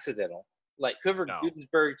wasn't accidental. Like whoever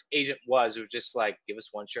Gutenberg's agent was just like, give us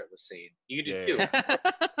one shirtless scene. You can do 2. But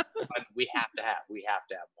we have to have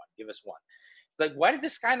one. Give us one. Like, why did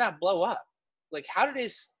this guy not blow up? Like, how did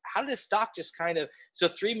how did his stock just kind of, so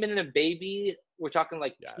 3 Minute and Baby, we're talking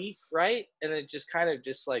like peak, Yes. right? And it just kind of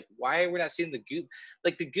just like, why are we not seeing the Goot?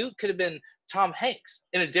 Like the Goot could have been Tom Hanks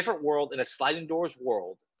in a different world, in a sliding doors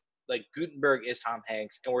world. Like Gutenberg is Tom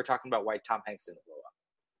Hanks, and we're talking about why Tom Hanks didn't blow up.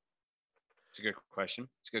 It's a good question.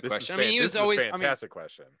 It's a good This question. is I mean, he this was is always. a fantastic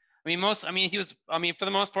question. He was. I mean, for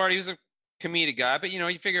the most part, he was a comedic guy. But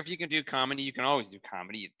you figure if you can do comedy, you can always do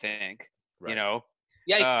comedy. You'd think. Right.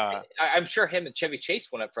 Yeah, I'm sure him and Chevy Chase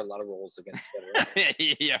went up for a lot of roles against each other.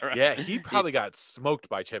 Yeah, right. Yeah, he probably got smoked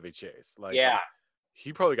by Chevy Chase. Like, Yeah.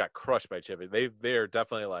 he probably got crushed by Chevy. They're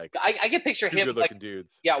definitely like I can picture two him good-looking like,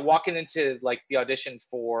 dudes. yeah, walking into like the audition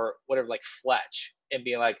for whatever, like Fletch, and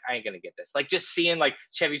being like, I ain't gonna get this. Like just seeing like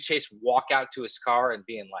Chevy Chase walk out to his car and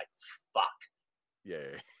being like, fuck.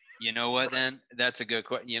 Yeah. You know what? Then that's a good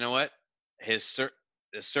question. You know what? His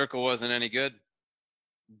circle wasn't any good.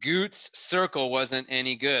 Goot's circle wasn't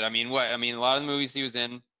any good. I mean, what? I mean, a lot of the movies he was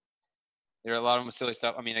in, there are a lot of them silly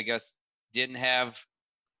stuff. I mean, I guess didn't have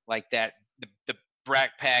like that the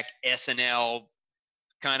Brat Pack SNL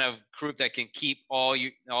kind of group that can keep all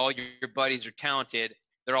your buddies are talented.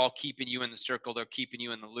 They're all keeping you in the circle. They're keeping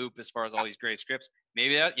you in the loop as far as all these great scripts.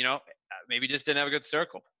 Maybe that, maybe just didn't have a good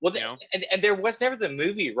circle. Well, and there was never the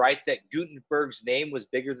movie, right, that Gutenberg's name was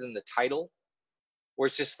bigger than the title, where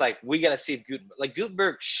it's just like, we got to see Gutenberg. Like,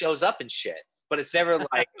 Gutenberg shows up and shit, but it's never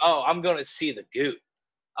like, oh, I'm going to see the Goot.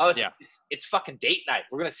 Oh, it's fucking date night.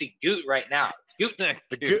 We're going to see Goot right now. It's Goot.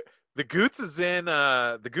 The Goots is in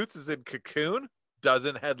Cocoon.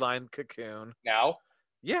 Doesn't headline Cocoon. No.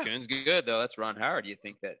 Yeah. Cocoon's good though. That's Ron Howard. You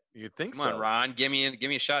think that? You think Come so? on, Ron. Give me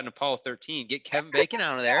a shot in Apollo 13. Get Kevin Bacon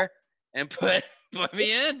out of there and put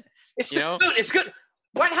me in. It's the Goot. It's good.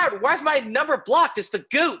 Ron Howard, why's my number blocked? It's the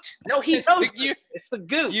Goot. No, he knows it's the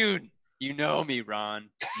Goot. You know me,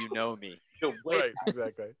 Ron. You know me. Right,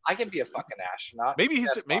 exactly. I can be a fucking astronaut. Maybe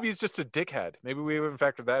he's just a dickhead. Maybe we haven't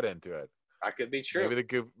factored that into it. That could be true. Maybe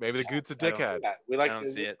the Goot's a dickhead. We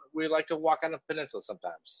like to walk on a peninsula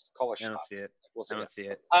sometimes. Call a shot. I don't see it. We'll see. I don't see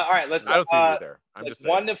it. All right, let's. I don't see it either. I'm just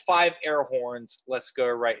saying. 1 to 5 air horns. Let's go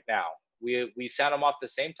right now. We sound them off the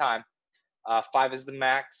same time. 5 is the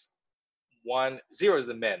max. 0 is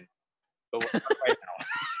the min. But we're right now.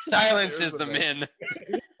 Silence is the min.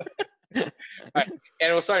 All right,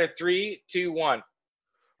 and we'll start at 3, 2, 1.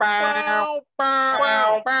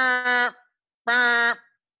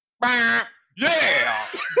 Yeah,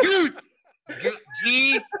 Goots.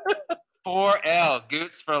 G4L.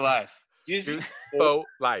 Goots for life. Goots for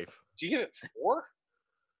life. Do you give it 4?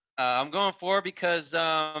 I'm going 4 because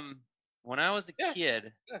when I was a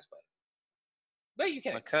kid, that's fine. But you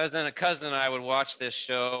can. My cousin and I would watch this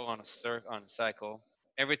show on a cycle.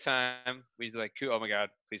 Every time we'd be like, oh my God,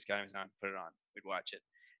 please God, he's on. Put it on. We'd watch it.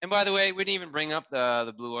 And by the way, we didn't even bring up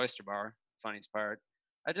the Blue Oyster Bar. Funniest part.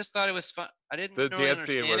 I just thought it was fun. I didn't. The really dance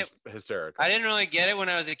scene was hysterical. I didn't really get it when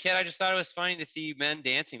I was a kid. I just thought it was funny to see men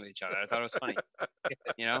dancing with each other. I thought it was funny,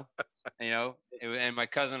 and my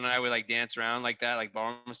cousin and I would like dance around like that, like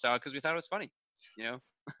ballroom style, because we thought it was funny,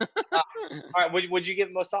 All right, would you give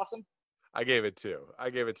it most awesome? I gave it 2.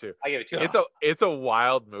 I gave it 2. It's a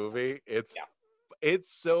wild movie. It's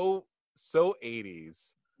so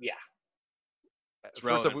 80s. Yeah. It's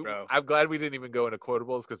relevant, bro. I'm glad we didn't even go into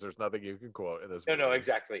quotables because there's nothing you can quote in this movie. No,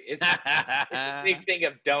 exactly. It's a big thing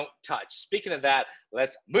of don't touch. Speaking of that,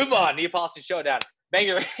 let's move on. Neapolitan Showdown.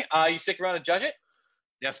 Banger, you stick around and judge it?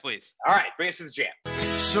 Yes, please. All right, bring us to the jam.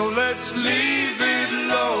 So let's leave it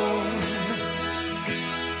alone,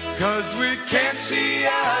 'cause we can't see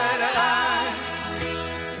eye to eye.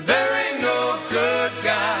 There ain't no good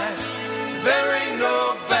guy. There ain't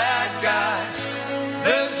no bad guy.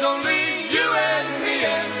 There's only you and me,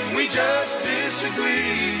 and we just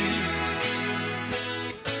disagree.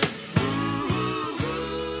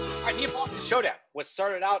 All right, Neapolitan Showdown. What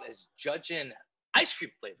started out as judging ice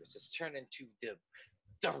cream flavors has turned into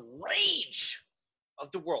the rage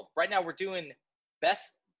of the world. Right now, we're doing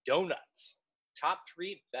best donuts. Top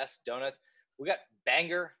 3 best donuts. We got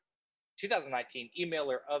Banger, 2019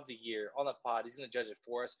 emailer of the year on the pod. He's going to judge it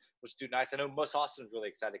for us, which is nice. I know Most Austin's really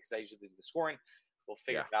excited because I usually do the scoring. We'll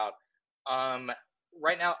figure it out.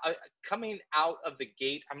 Right now, coming out of the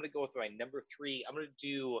gate, I'm going to go with my number 3. I'm going to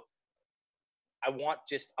do. I want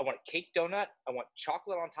a cake donut. I want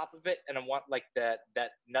chocolate on top of it, and I want like that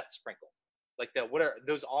nut sprinkle, like what are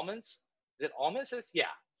those almonds? Is it almonds? Yeah.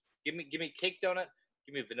 Give me cake donut.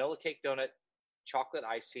 Give me vanilla cake donut, chocolate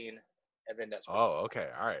icing, and then nut sprinkle. Oh, okay,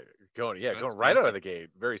 all right. Going right out of the gate.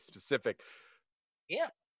 Very specific. Yeah,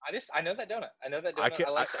 I know that donut. I know that donut. I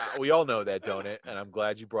like that. We all know that donut, and I'm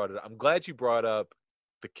glad you brought it. I'm glad you brought up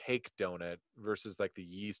the cake donut versus like the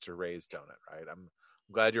yeast or raised donut. Right. I'm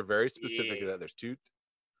glad you're very specific Yeah. to that. There's two.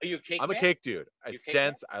 Are you a cake I'm a man? cake dude. You It's cake man?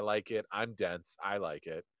 dense. I like it. I'm dense. I like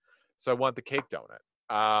it. So I want the cake donut.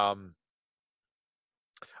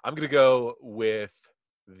 I'm gonna go with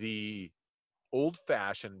the old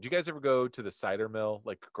fashioned. Do you guys ever go to the cider mill?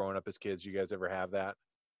 Like growing up as kids, you guys ever have that?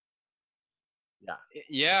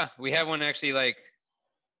 Yeah, we have one actually. Like,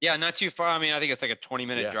 yeah, not too far. I mean, I think it's like a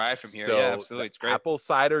 20-minute Yeah. drive from here. So Yeah, the absolutely, it's great. apple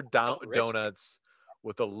cider Oh, rich. donuts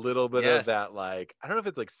with a little bit Yes. of that, like, I don't know if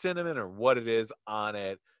it's like cinnamon or what it is on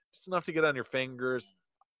it, just enough to get on your fingers.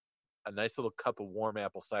 A nice little cup of warm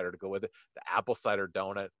apple cider to go with it. The apple cider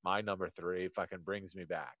donut, my number 3, fucking brings me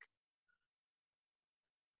back.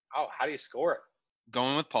 Oh, how do you score it?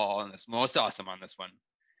 Going with Paul on this. Most awesome on this one.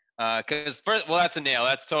 Because first, well, that's a nail.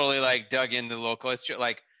 That's totally like dug into local. It's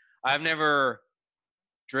like I've never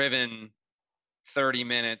driven 30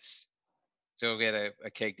 minutes to go get a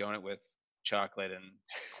cake donut with chocolate and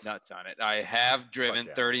nuts on it. I have driven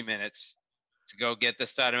yeah. 30 minutes to go get the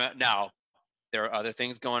cider mill. Now, there are other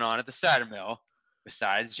things going on at the cider mill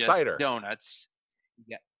besides just Cider. donuts.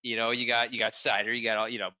 You got cider, you got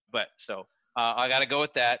all, but so I got to go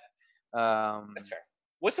with that. That's fair.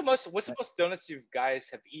 What's the most donuts you guys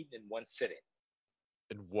have eaten in one sitting?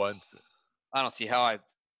 And once, I don't see how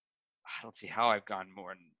I've gone more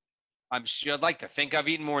than, I'm sure I'd like to think I've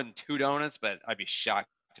eaten more than 2 donuts, but I'd be shocked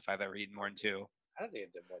if I've ever eaten more than 2. I don't think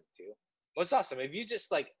I've done more than 2. What's awesome? If you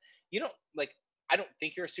just like, you don't like, I don't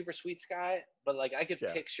think you're a super sweets guy, but like I could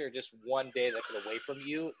Yeah. picture just one day that could away from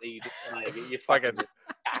you that you just like you Fucking- just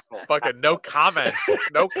tackle. fucking no comment.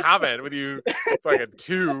 No comment with you. Fucking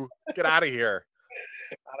 2. Get out of here.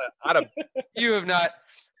 Out of You have not.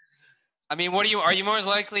 I mean, are you more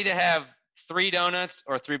likely to have 3 donuts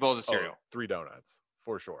or 3 bowls of cereal? 3 donuts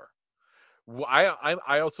for sure.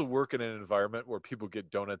 I also work in an environment where people get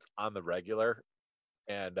donuts on the regular,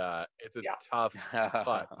 and it's a Yeah. tough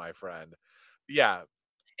cut, my friend. Yeah,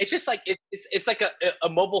 It's just like it's like a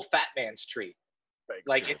mobile fat man's treat. thanks,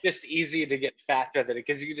 Like dude. it's just easy to get fat with it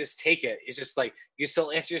because you can just take it. It's just like you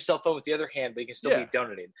still answer your cell phone with the other hand, but you can still Yeah. be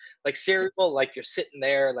donuting. Like cereal, like you're sitting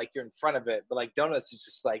there, like you're in front of it. But like donuts is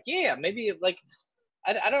just like, yeah, maybe like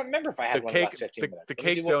I don't remember if I had the one in the cake, last 15 minutes. the Let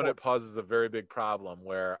me cake do one donut more. causes a very big problem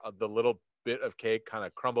where the little bit of cake kind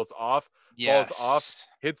of crumbles off, Yes. falls off,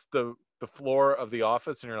 hits the floor of the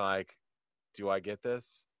office, and you're like, do I get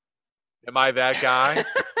this? Am I that guy?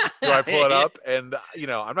 Do I pull it up? And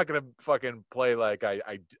I'm not gonna fucking play like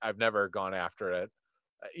I've never gone after it.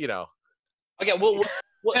 Okay, we'll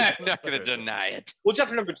I'm not gonna deny it. we'll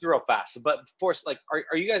jump to number 2 real fast. But force, like,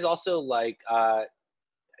 are you guys also like?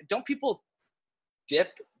 Don't people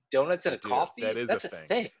dip donuts in a Dude, coffee? that is That's a a thing.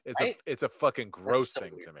 thing. It's right? it's a fucking gross so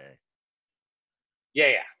thing weird. to me.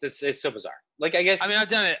 Yeah. It's so bizarre. Like I guess I mean, I've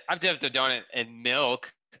done it. I've dipped a donut in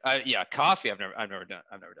milk. Yeah, coffee. I've never done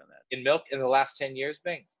that. in milk in the last 10 years,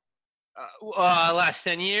 Bing. Last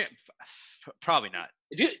 10 years, probably not.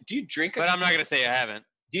 Do you drink? But I'm not gonna say I haven't.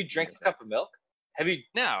 Do you drink a cup of milk? Have you?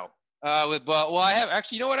 No. I have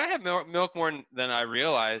actually. You know what? I have milk more than I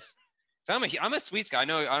realized. So I'm a sweets guy. I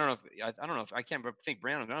don't know if I can't think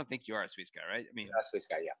Brandon. I don't think you are a sweets guy, right? I mean, That's sweet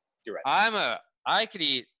guy. Yeah, you're right. I could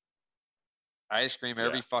eat ice cream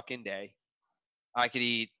every Yeah. fucking day. I could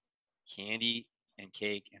eat candy and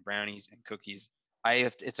cake and brownies and cookies.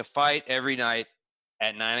 It's a fight every night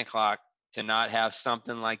at 9:00 to not have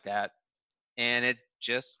something like that, and it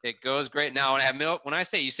goes great. Now when I have milk, when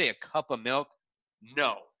you say a cup of milk,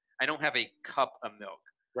 no, I don't have a cup of milk.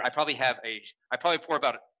 Right. I probably pour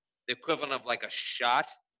about the equivalent of like a shot,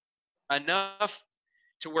 enough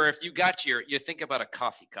to where if you think about a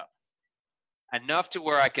coffee cup, enough to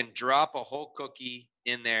where I can drop a whole cookie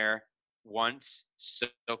in there once,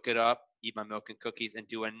 soak it up, eat my milk and cookies, and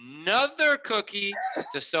do another cookie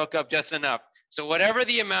to soak up just enough. So whatever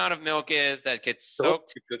the amount of milk is that gets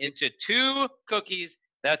soaked into 2 cookies,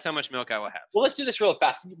 that's how much milk I will have. Well, let's do this real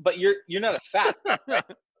fast. But you're not a fat. Right?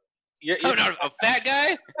 You're I'm not a fat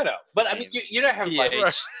guy. no. But I mean, you don't have like.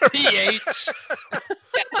 pH.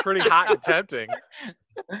 Pretty hot and tempting.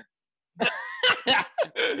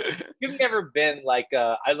 You've never been like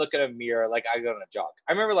I look at a mirror like I go on a jog.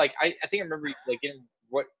 I remember like I think I remember like getting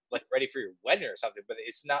ready for your wedding or something, but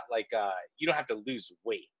it's not like you don't have to lose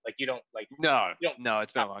weight. Like you don't like No, You don't- no,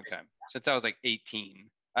 it's been a long time. Since I was like 18.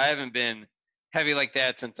 I haven't been heavy like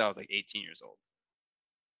that since I was like 18 years old.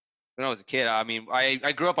 When I was a kid, I mean,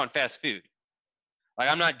 I grew up on fast food. Like,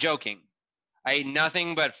 I'm not joking. I ate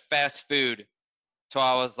nothing but fast food till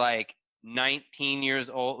I was like 18 years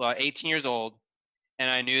old, and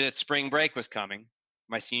I knew that spring break was coming,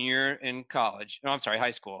 my senior in college. No, I'm sorry,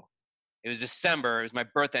 high school. It was December. It was my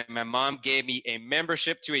birthday. My mom gave me a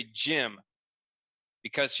membership to a gym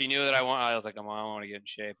because she knew that I was like, I want to get in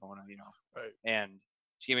shape. I want to, Right. and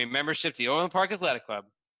she gave me a membership to the Overland Park Athletic Club.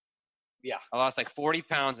 Yeah. I lost like 40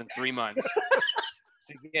 pounds in 3 months.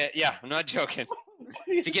 I'm not joking.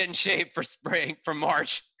 To get in shape for spring, for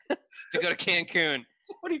March, to go to Cancun.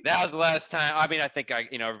 That was the last time. I mean, I think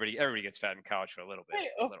everybody gets fat in college for a little bit.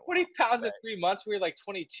 Wait, 40 pounds in 3 months. We were like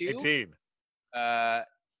 22. 18.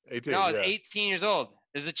 18. No, I was yeah. 18 years old.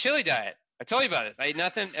 There's a chili diet. I told you about this. I ate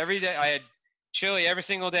nothing every day. I had chili every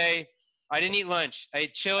single day. I didn't eat lunch. I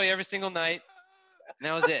ate chili every single night. And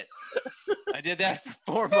that was it. I did that for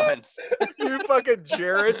 4 months. You fucking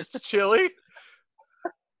Jared chili?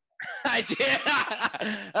 I did.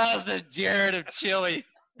 I was the Jared of chili.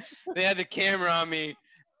 They had the camera on me,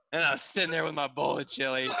 and I was sitting there with my bowl of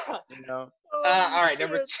chili. All right,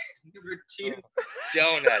 number two,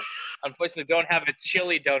 donut. Unfortunately, don't have a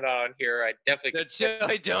chili donut on here. I definitely The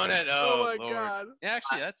chili donut. Oh, Oh, my Lord. God. Yeah,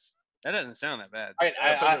 actually, that doesn't sound that bad. All right,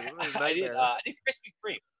 I need nightmare. Krispy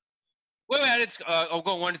Kreme. Wait, I'll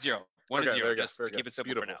go 1-0. 1-0. Okay, there we go. Just Very to keep good. it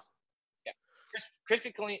simple Beautiful. for now.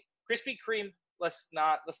 Krispy Kreme. Let's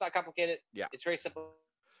not complicate it. Yeah. It's very simple.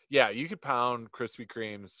 Yeah, you could pound Krispy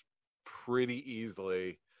Kremes pretty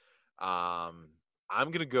easily. I'm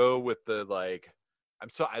gonna go with the I'm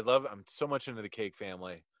so much into the cake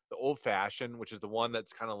family. The old fashioned, which is the one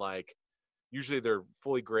that's kind of like, usually they're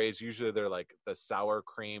fully glazed. Usually they're like the sour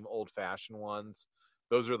cream old fashioned ones.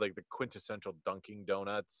 Those are like the quintessential Dunkin'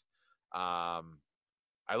 Donuts. I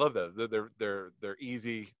love those. They're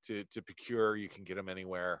easy to procure. You can get them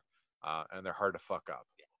anywhere, and they're hard to fuck up.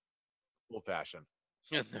 Old fashioned.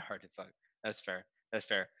 They're hard to fuck. That's fair.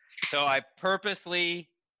 So I purposely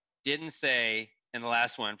didn't say in the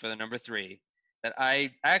last one for the number 3 that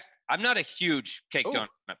I'm not a huge cake Oh.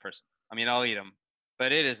 donut person. I mean, I'll eat them,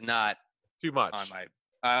 but it is not Too much. on my.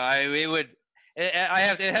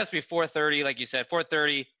 It has to be 4:30, like you said.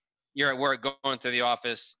 4:30. You're at work going to the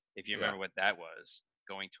office. If you remember what that was,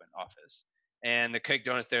 going to an office. And the cake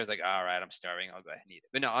donuts there is like, all right, I'm starving. I'll go ahead and eat it.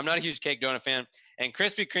 But no, I'm not a huge cake donut fan. And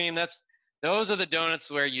Krispy Kreme, those are the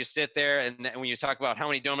donuts where you sit there and when you talk about how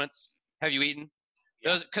many donuts have you eaten,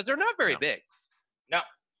 those because they're not very big. No.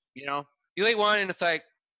 You eat one and it's like,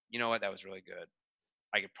 you know what, that was really good.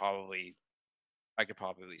 I could probably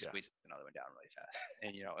squeeze another one down really fast.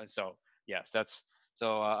 And and so yes, that's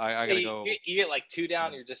so I gotta go. You get like 2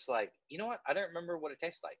 down. You're just like, you know what? I don't remember what it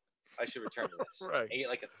tastes like. I should return to this. Right. I get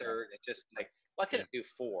like a third. It's just like, well, I couldn't do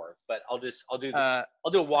 4, but I'll do a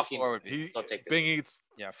walking. Forward. I'll take this. Bing eats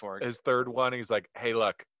Yeah, 4. his third one. He's like, "Hey,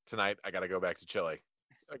 look, tonight I gotta go back to chili.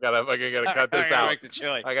 I gotta cut this I gotta out. make the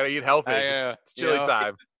chili. I gotta eat healthy. It's chili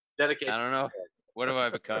time." Dedicate. I don't know. What have I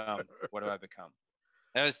become?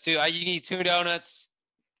 That was 2. You need 2 donuts.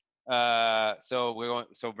 So we're going.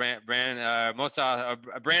 So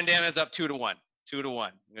Brandana's up 2-1.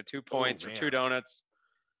 2-1. You got 2 points for man. 2 donuts.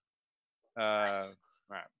 All right.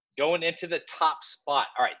 Going into the top spot.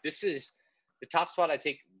 All right, this is the top spot I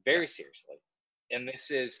take very seriously, and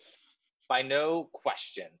this is by no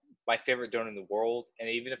question my favorite donut in the world. And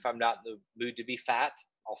even if I'm not in the mood to be fat,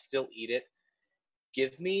 I'll still eat it.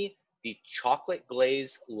 Give me the chocolate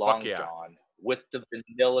glazed Long yeah. John with the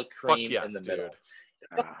vanilla cream yes, in the dude. middle.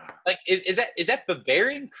 Like, is that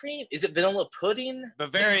Bavarian cream? Is it vanilla pudding?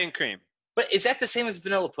 Bavarian cream. But is that the same as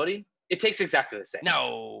vanilla pudding? It tastes exactly the same.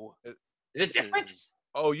 No. Is it different?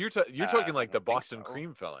 Oh, you're talking like I the don't think Boston so.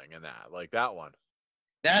 cream filling and that, like that one.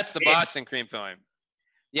 That's the Yeah. Boston cream filling.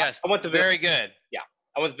 Yes. I want the very good.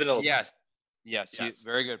 I want vanilla. Yes. Yes. Yes.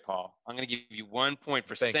 Very good, Paul. I'm gonna give you 1 point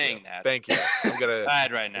for Thank saying you. that. Thank you. I'm gonna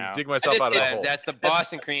Bad right now. dig myself out of the That- hole. that's the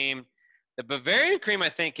Boston cream. The Bavarian cream, I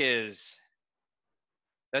think, that's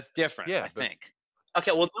different. Yeah, I but- think.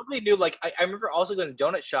 Okay, well, nobody knew. Like, I remember also going to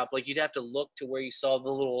donut shop. Like, you'd have to look to where you saw the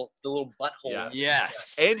little butthole. Yes.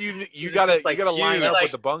 Yes. And you It's gotta just, like, you gotta line huge. up Like-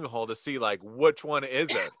 with the bunghole to see like which one is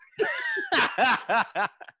it.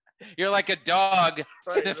 You're like a dog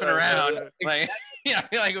sniffing right, around. right. Like, yeah,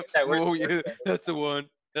 you're like, Yeah, where's- "Whoa, yeah, that's the one.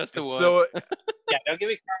 That's the It's one. so Yeah, don't give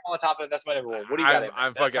me caramel on top of it. That's my number 1. What do you got?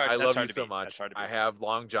 I'm That's fucking. hard- I that's love hard you to so beat. much. That's hard to I beat. have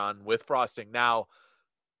Long John with frosting. Now,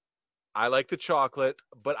 I like the chocolate,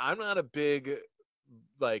 but I'm not a big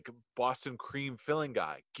like Boston cream filling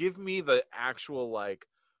guy. Give me the actual like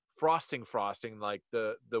frosting, like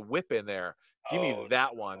the whip in there. Give me Oh,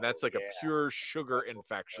 that one. That's like yeah. a pure sugar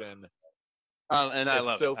infection. And I It's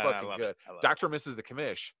love so it. and I fucking love good. it. I love it. Dr. Mrs. the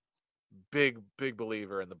Commish, big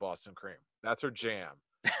believer in the Boston cream. That's her jam.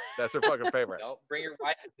 That's her fucking favorite. Don't bring your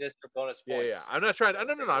wife to this for bonus Yeah, points. yeah. I'm not trying.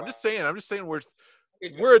 No. I'm just saying we're I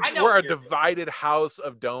know we're a what you're doing. divided house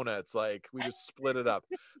of donuts. Like we just split it up.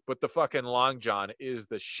 But the fucking Long John is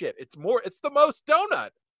the shit. It's the most donut.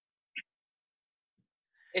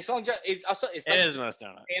 It's Long John. It's also it's It like is most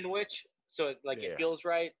donut. sandwich, so it Yeah. feels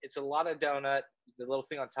right. It's a lot of donut. The little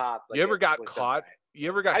thing on top. Like You ever it's got what's caught? done right. You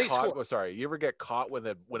ever How got do you caught? score? Oh, sorry. You ever get caught when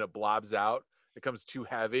it blobs out? It comes too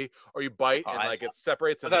heavy, or you bite and Caught. like it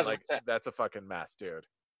separates, and that's like what I'm saying. that's a fucking mess, dude.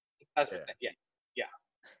 That's what- yeah.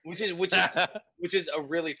 Which is a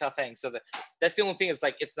really tough thing. So that's the only thing is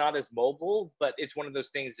like it's not as mobile, but it's one of those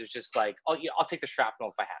things. It's just like I'll take the shrapnel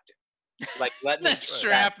if I have to. Like let me The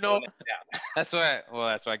shrapnel. down. That's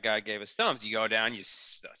why God gave us thumbs. You go down, you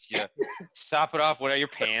sop it off, whatever your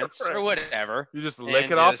pants or Right. whatever. You just lick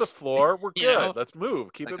And it off the just, floor. We're you good. know, Let's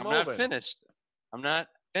move. Keep Like, it I'm not moving. finished. I'm not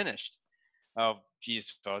finished. Oh,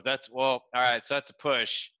 geez. So all right. So that's a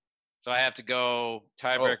push. So I have to go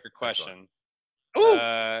tiebreaker question.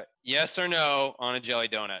 Ooh. Yes or no on a jelly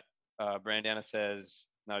donut? Brandana says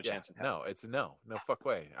not a Yeah, chance in hell. no, it's no fuck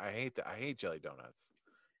way. I hate that. I hate jelly donuts.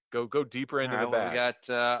 Go deeper into All the right, well, bag.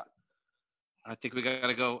 we got. I think we got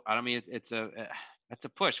to go. I don't mean it's a. That's a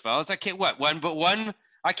push, fellas. I can't. What one? But one.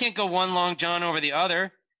 I can't go one Long John over the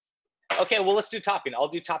other. Okay, well let's do topping. I'll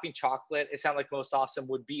do topping chocolate. It sounds like most awesome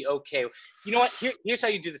would be okay. You know what? Here's how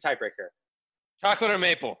you do the tiebreaker. Chocolate or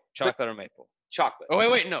maple? Chocolate or maple? Chocolate. Oh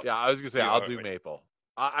wait, no. Yeah, I was gonna say Yeah, I'll wait, do wait. maple.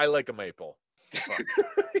 I like a maple.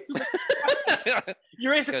 You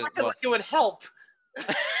raised the Because, question well- like it would help.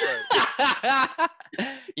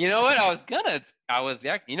 You know what?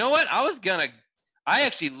 I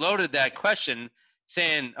actually loaded that question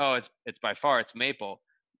saying, "Oh, it's by far it's maple,"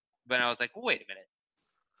 but I was like, "Wait a minute,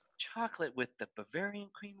 chocolate with the Bavarian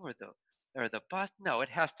cream or the Boston? No, it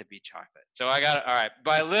has to be chocolate." So I got it. All right,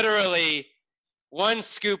 by literally one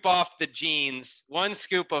scoop off the jeans, one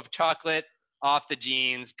scoop of chocolate off the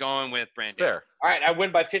jeans, going with It's Brandon. fair. All right, I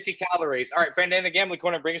win by 50 calories. All right, Brandon, the gambling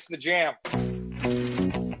corner, bring us to the jam.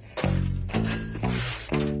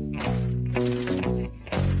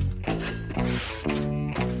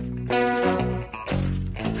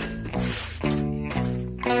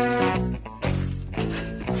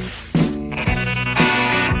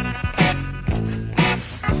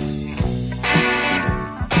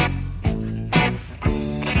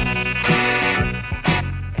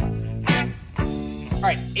 All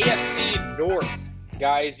right, AFC North.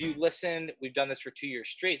 Guys, you listened. We've done this for 2 years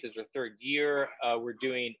straight. This is our third year. We're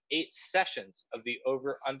doing 8 sessions of the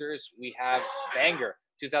over-unders. We have Banger,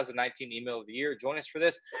 2019 Email of the Year. Join us for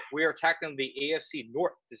this. We are tackling the AFC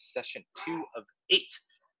North. This is session 2 of 8.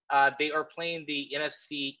 They are playing the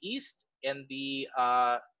NFC East and the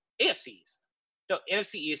AFC East. No,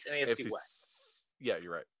 NFC East and AFC West. Yeah,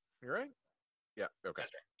 you're right. You're right. Yeah. Okay.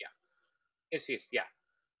 That's right. Yeah. NFC East. Yeah.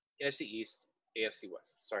 NFC East, AFC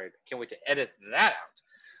West. Sorry, can't wait to edit that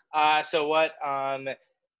out. So what?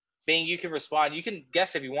 Bing, you can respond. You can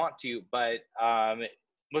guess if you want to, but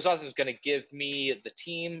Most Awesome is going to give me the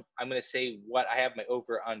team. I'm going to say what I have my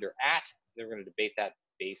over under at. They're going to debate that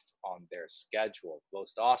based on their schedule.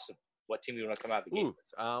 Most Awesome. What team do you want to come out of the gate Ooh,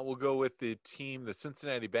 with? we'll go with the team, the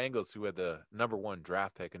Cincinnati Bengals, who had the #1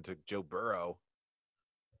 draft pick and took Joe Burrow.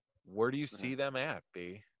 Where do you see them at,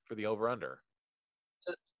 B, for the over/under?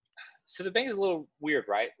 So the Bengals is a little weird,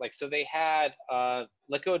 right? Like, so they had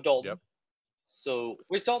let go of Dalton. Yep. So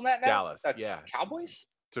where's Dalton at now? Dallas, yeah. Cowboys?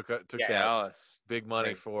 Took Yeah. that Dallas. big money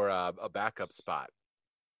Right. for a backup spot.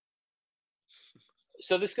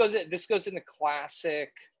 So this goes in the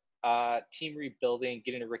classic team rebuilding,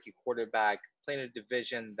 getting a rookie quarterback, playing a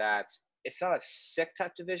division it's not a sick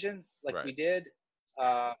type division like we Right. did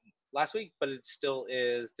last week, but it still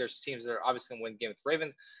is. There's teams that are obviously going to win game with the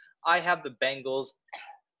Ravens. I have the Bengals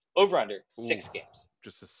over under 6 Ooh. games.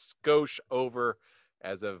 Just a skosh over.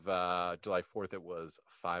 As of July 4th, it was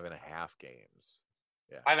 5.5 games.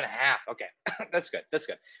 5.5. Okay, that's good. That's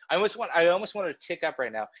good. I almost want to tick up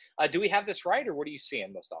right now. Do we have this right, or what are you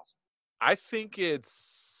seeing, Most Awesome? I think I'd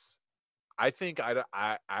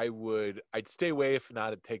stay away if not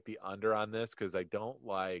to take the under on this because I don't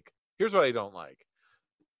like. Here's what I don't like: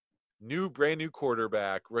 brand new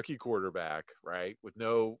quarterback, rookie quarterback, right? With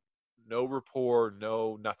no rapport,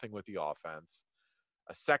 nothing with the offense.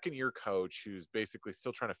 A second-year coach who's basically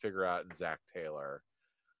still trying to figure out in Zach Taylor,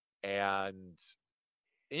 and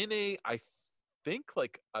I think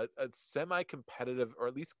like a semi-competitive or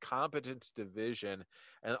at least competent division,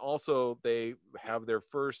 and also they have their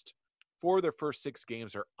first 6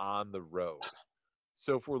 games are on the road.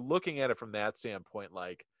 So if we're looking at it from that standpoint,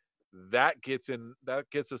 like that gets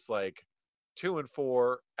us like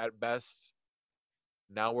 2-4 at best.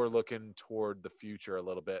 Now we're looking toward the future a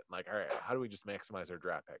little bit. Like, all right, how do we just maximize our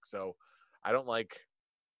draft pick? So I don't like,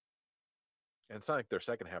 and it's not like their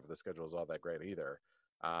second half of the schedule is all that great either.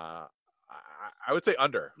 I would say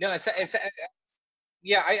under. No, it's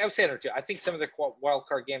Yeah, I would say that too. I think some of the wild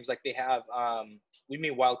card games, like they have, we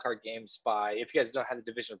mean wild card games by, if you guys don't have the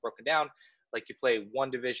division broken down, like you play one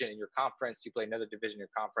division in your conference, you play another division in your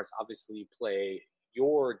conference. Obviously, you play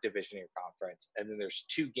your division in your conference, and then there's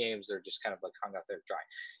 2 games that are just kind of like hung out there dry.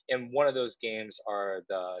 And one of those games are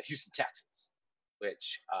the Houston Texans,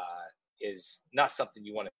 which is not something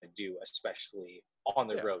you want to do, especially on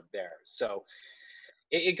the road there. So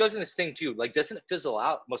it goes in this thing too. Like, doesn't it fizzle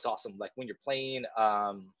out most awesome? Like when you're playing,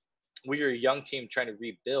 when you're a young team trying to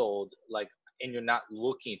rebuild, like, and you're not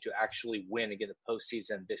looking to actually win and get the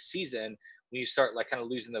postseason this season, when you start like kind of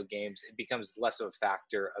losing those games, it becomes less of a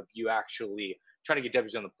factor of you actually trying to get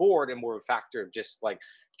W's on the board and more of a factor of just like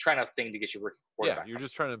trying a thing to get your rookie quarterback. Yeah, you're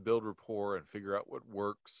just trying to build rapport and figure out what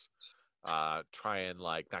works. Try and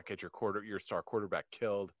like not get your star quarterback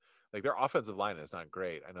killed. Like their offensive line is not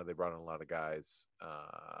great. I know they brought in a lot of guys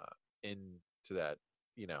into that,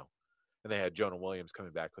 you know, and they had Jonah Williams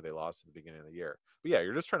coming back who they lost at the beginning of the year. But yeah,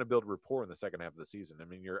 you're just trying to build rapport in the second half of the season. I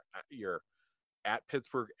mean, you're at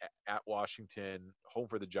Pittsburgh, at Washington, home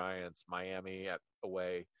for the Giants, Miami at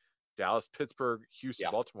away, Dallas, Pittsburgh, Houston,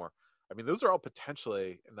 Baltimore. I mean, those are all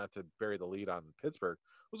potentially, and not to bury the lead on Pittsburgh,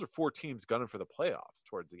 those are 4 teams gunning for the playoffs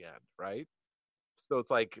towards the end, right? So it's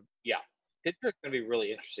like, Pittsburgh's going to be really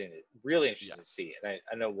interesting to see. And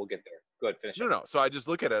I know we'll get there. Go ahead, finish. No. So I just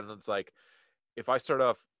look at it and it's like, if I start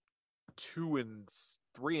off 3-6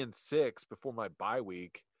 before my bye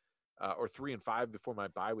week, or 3-5 before my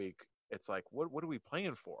bye week, it's like, what are we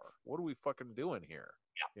playing for? What are we fucking doing here?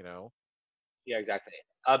 You know? Yeah, exactly.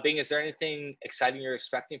 Bing, is there anything exciting you're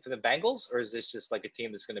expecting for the Bengals, or is this just like a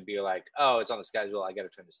team that's going to be like, oh, it's on the schedule, I got to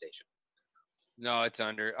turn the station? No, it's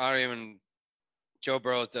under. I don't even. Joe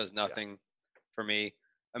Burrow does nothing for me.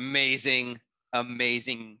 Amazing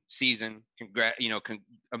season.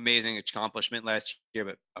 Amazing accomplishment last year.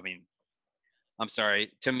 But I mean, I'm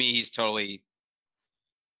sorry. To me, he's totally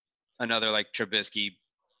another like Trubisky,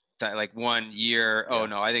 like 1 year. Oh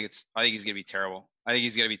no, I think he's gonna be terrible. I think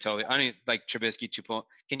he's gonna be totally. I mean, like Trubisky 2.0.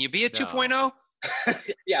 Can you be a 2.0?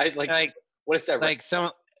 Yeah, like what is that? Like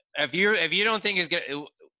some. If you don't think he's gonna.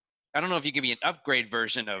 I don't know if you can be an upgrade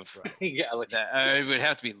version of that. It would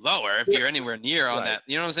have to be lower if you're anywhere near on that.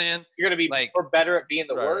 You know what I'm saying? You're going to be like or better at being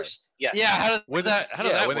the worst. Yes. Yeah. How does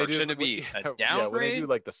that work? Shouldn't it be a downgrade? Yeah, when they do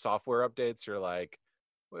like the software updates, you're like,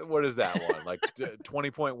 what is that one? Like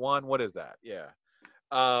 20.1? What is that? Yeah.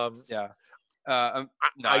 No, I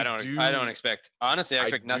don't expect. Honestly, I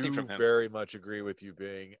expect nothing from him. I very much agree with you,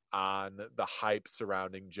 Bing, on the hype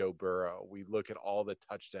surrounding Joe Burrow. We look at all the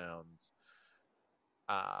touchdowns.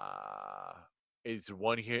 It's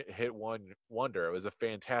one hit wonder. It was a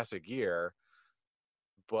fantastic year,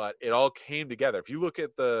 but it all came together. If you look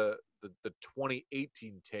at the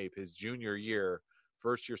 2018 tape, his junior year,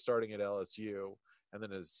 first year starting at LSU, and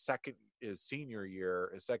then his second year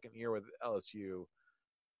with LSU,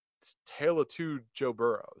 it's tale of 2 Joe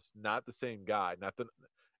Burrows, not the same guy.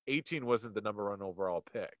 18 wasn't the number 1 overall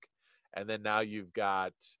pick, and then now you've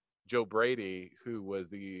got Joe Brady, who was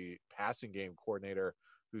the passing game coordinator,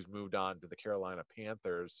 who's moved on to the Carolina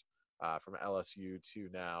Panthers from LSU to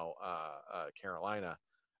now Carolina.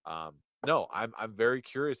 No, I'm very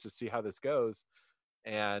curious to see how this goes.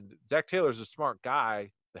 And Zach Taylor's a smart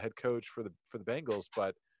guy, the head coach for the Bengals,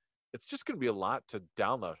 but it's just going to be a lot to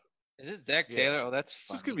download. Is it Zach Taylor? Oh, that's funny.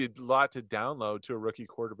 It's just going to be a lot to download to a rookie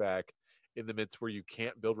quarterback in the midst where you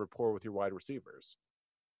can't build rapport with your wide receivers.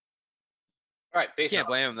 All right, can't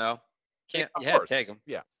blame him though. Take him.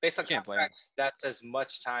 Yeah, based on contracts, that's as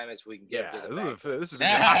much time as we can give. Yeah, to the this is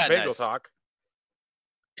hot Bengal talk.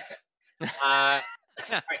 All right,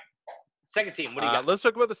 second team. What do you got? Let's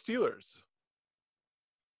talk about the Steelers.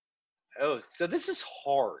 Oh, so this is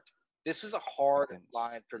hard. This was a hard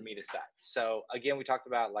line for me to set. So again, we talked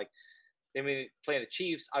about like they may playing the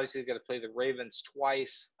Chiefs. Obviously, they're going to play the Ravens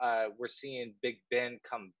twice. We're seeing Big Ben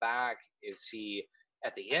come back. Is he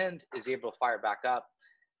at the end? Is he able to fire back up?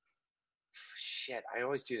 Shit, I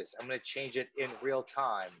always do this. I'm going to change it in real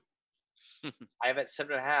time. I have it at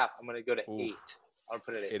 7.5. I'm going to go to 8. I'm going to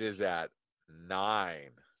put it at 8. It is at 9.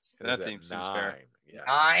 That seems fair. Yeah.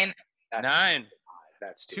 9? 9.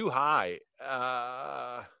 That's too high.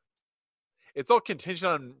 It's all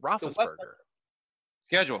contingent on Roethlisberger.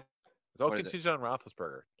 Schedule. It's all contingent on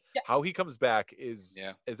Roethlisberger. Yeah. How he comes back is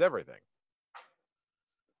everything.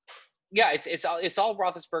 Yeah, it's all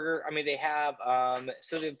Roethlisberger. I mean, they have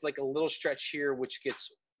so they have like a little stretch here, which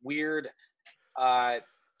gets weird. They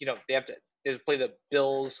have to play the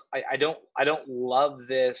Bills. I don't love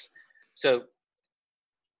this. So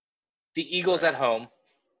the Eagles at home,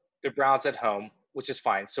 the Browns at home, which is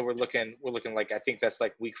fine. So we're looking like, I think that's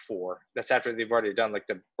like week 4. That's after they've already done like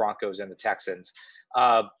the Broncos and the Texans.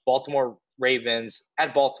 Baltimore Ravens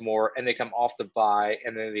at Baltimore, and they come off the bye,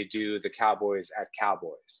 and then they do the Cowboys at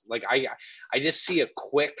Cowboys. Like I just see a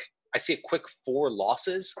quick 4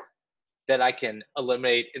 losses that I can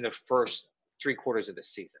eliminate in the first 3 quarters of the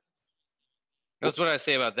season. That's what I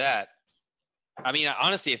say about that. I mean,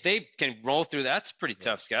 honestly, if they can roll through, that's a pretty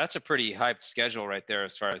tough schedule. That's a pretty hyped schedule right there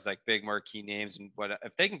as far as like big marquee names and what.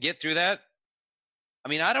 If they can get through that, I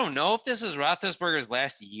mean, I don't know if this is Roethlisberger's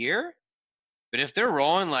last year, but if they're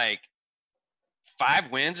rolling like 5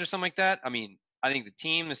 wins or something like that, I mean, I think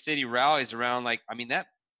the city rallies around like, I mean, that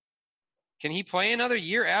can he play another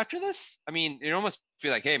year after this? I mean, it almost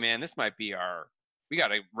feel like, hey man, this might be we got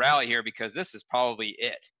to rally here because this is probably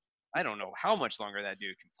it. I don't know how much longer that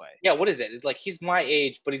dude can play. Yeah, what is it? It's like he's my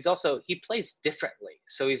age, but he plays differently.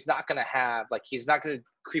 So he's not going to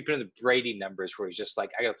creep into the Brady numbers where he's just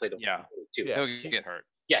like, I got to play the too. Yeah. He'll get hurt.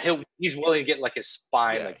 Yeah, he's willing to get like his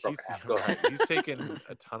spine like broken out. Go ahead. He's taken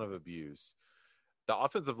a ton of abuse. The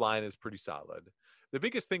offensive line is pretty solid. The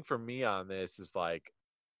biggest thing for me on this is like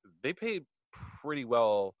they paid pretty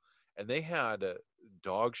well, and they had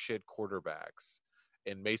dog shit quarterbacks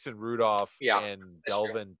in Mason Rudolph and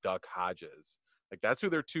Delvin Duck Hodges. Like that's who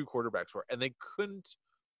their 2 quarterbacks were, and they couldn't.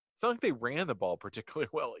 It's not like they ran the ball particularly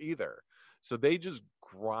well either. So they just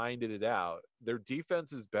grinded it out. Their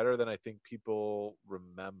defense is better than I think people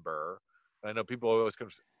remember. And I know people always come.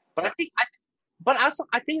 But I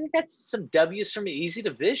think that's some W's from an easy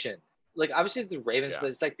division. Like obviously the Ravens, but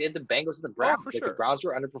it's like they had the Bengals and the Browns. For like sure. The Browns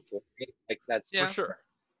were underperforming. Like that's For sure.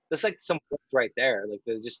 That's like some points right there. Like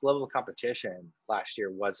the just level of competition last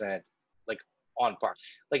year wasn't like on par.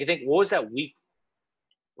 Like I think what was that week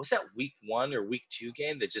 1 or week 2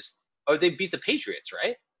 game that just they beat the Patriots,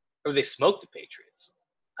 right? Or they smoked the Patriots.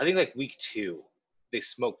 I think like week 2 they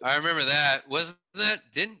smoked them. I remember that. Wasn't that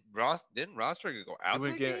didn't Roethlisberger go out?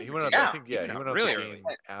 He went out. Yeah. I think he went out really the early. game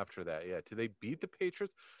after that. Yeah. Did they beat the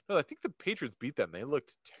Patriots? No, I think the Patriots beat them. They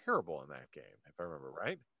looked terrible in that game, if I remember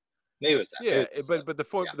right. Maybe it was that. Yeah, but the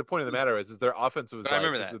point of the matter is their offense was But I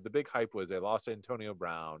remember the big hype was they lost Antonio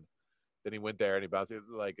Brown, then he went there and he bounced it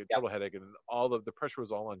like a total headache, and all of the pressure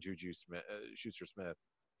was all on Juju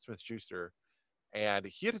Smith-Schuster, and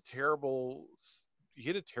he had a terrible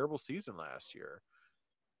season last year.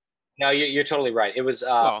 No, you're totally right. It was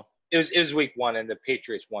it was week 1 and the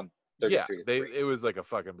Patriots won 33-3. It was like a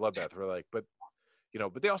fucking bloodbath. We're like, but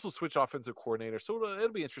they also switched offensive coordinator, so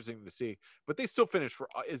it'll be interesting to see. But they still finished for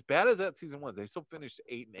as bad as that season was. They still finished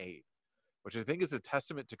 8-8, which I think is a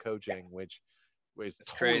testament to coaching, which is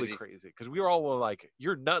totally crazy. Because we were all like,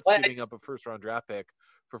 "You're nuts giving up a first-round draft pick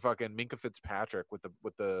for fucking Minkah Fitzpatrick with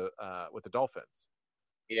the Dolphins."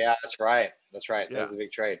 Yeah, that's right. Yeah. That was the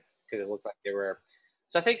big trade because it looked like they were.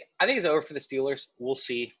 So I think it's over for the Steelers. We'll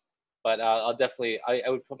see, but I'll definitely I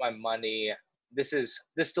would put my money. This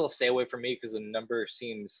still a stay away from me because the number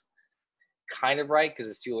seems kind of right because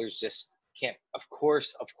the Steelers just can't. Of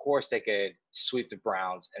course, they could sweep the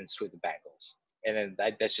Browns and sweep the Bengals, and then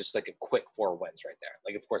that's just like a quick 4 wins right there.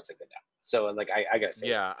 Like, of course they could now. So like I gotta say,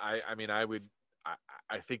 yeah, I mean, I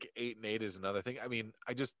think 8-8 is another thing. I mean,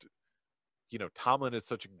 I just Tomlin is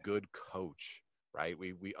such a good coach, right?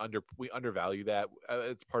 We undervalue that.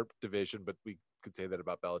 It's part division, but we could say that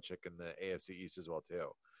about Belichick and the AFC East as well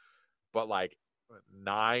too. But like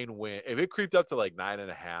 9 win, if it creeped up to like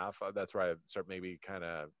 9.5, that's where I start maybe kind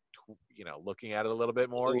of looking at it a little bit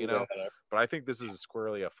more, But I think this is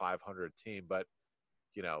squarely a 500 team. But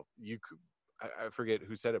you could, I forget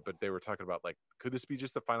who said it, but they were talking about like, could this be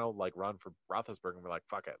just the final like run for Roethlisberger? And we're like,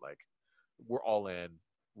 fuck it, like we're all in.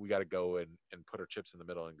 We got to go and put our chips in the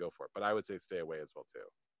middle and go for it. But I would say stay away as well too.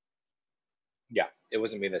 Yeah, it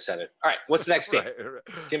wasn't me that said it. All right, what's the next team?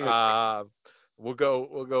 Right. We'll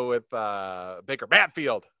go with Baker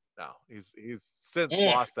Mayfield. No, he's since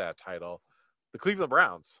lost that title. The Cleveland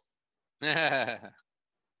Browns. This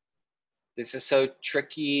is so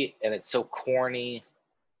tricky and it's so corny.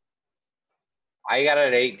 I got it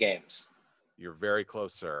at 8 games. You're very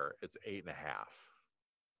close, sir. It's 8.5.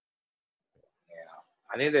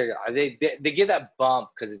 I think they give that bump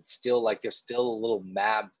because it's still like there's still a little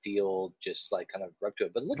mab field just like kind of up to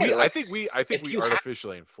it. But look at it. I think we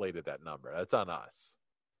artificially inflated that number. That's on us.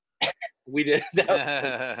 We did.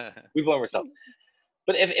 We blame ourselves.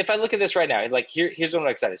 But if I look at this right now, like here's what I'm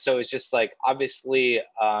excited. So it's just like obviously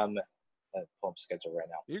pull up schedule right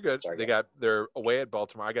now. You're good. Sorry, they're away at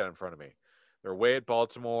Baltimore. I got it in front of me. They're away at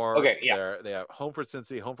Baltimore. Okay, yeah. They have home for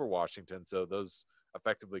Cincy, home for Washington. So those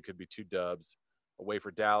effectively could be 2 dubs. Away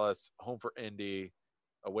for Dallas, home for Indy,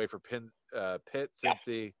 away for Pitt,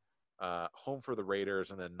 Cincy, home for the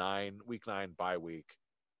Raiders, and then week 9 bye week.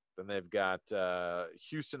 Then they've got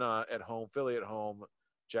Houston at home, Philly at home,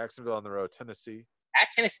 Jacksonville on the road, Tennessee. At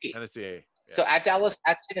Tennessee. Yeah. So at Dallas,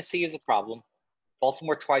 at Tennessee is a problem.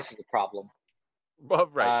 Baltimore twice is a problem. Well,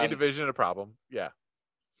 right. In division, a problem. Yeah.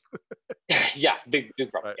 Yeah, big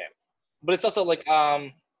problem. Right. Yeah. But it's also like,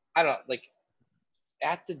 I don't know, like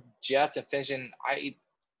at the Jets and finishing, I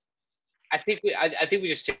think we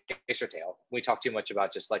just chase our tail. We talk too much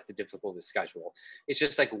about just like the difficulty of the schedule. It's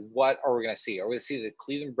just like, what are we going to see? Are we going to see the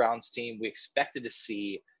Cleveland Browns team we expected to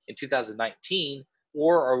see in 2019,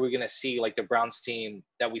 or are we going to see like the Browns team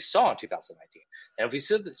that we saw in 2019? And if we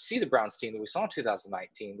see the Browns team that we saw in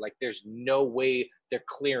 2019, like there's no way they're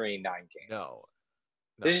clearing 9 games. No,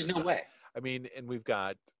 there's just no way. I mean, and we've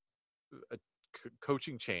got a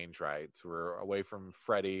coaching change, right? So we're away from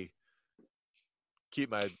Freddie.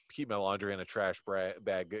 Keep my laundry in a trash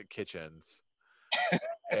bag kitchens,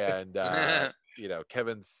 and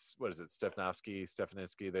Kevin's Stefanowski,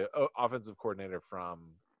 the offensive coordinator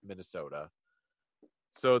from Minnesota.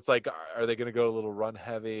 So it's like, are they going to go a little run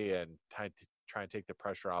heavy and try and take the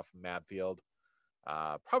pressure off Mabfield?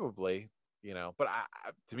 Probably, But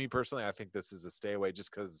to me personally, I think this is a stay away,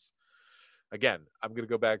 just because, again, I'm going to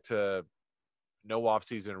go back to no off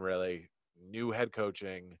season really, new head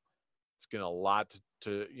coaching. It's going a lot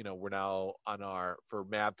to we're now for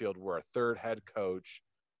Mabfield, we're a 3rd head coach,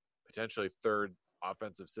 potentially 3rd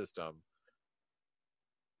offensive system.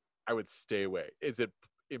 I would stay away. Is it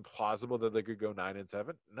implausible that they could go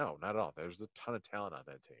 9-7? No, not at all. There's a ton of talent on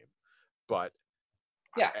that team. But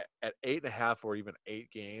yeah, at 8.5 or even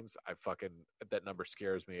 8 games, that number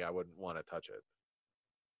scares me. I wouldn't want to touch it.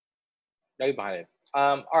 No, behind it.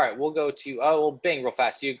 All right, we'll go to Bing, real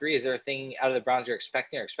fast. Do you agree? Is there a thing out of the Browns you're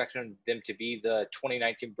expecting? Are you expecting them to be the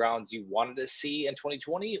 2019 Browns you wanted to see in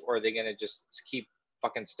 2020, or are they going to just keep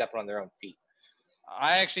fucking stepping on their own feet?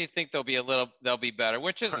 I actually think they'll be better,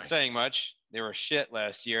 which isn't saying much. They were shit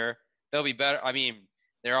last year. They'll be better. I mean,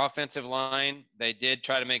 their offensive line, they did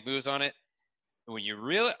try to make moves on it. When you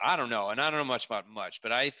really, I don't know, and I don't know much about much,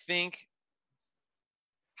 but I think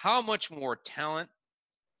how much more talent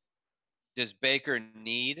does Baker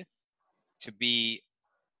need to be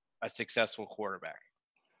a successful quarterback?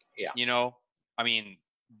 Yeah. I mean,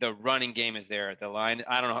 the running game is there. The line,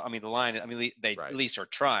 I don't know. I mean, they right. At least are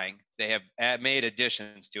trying. They have made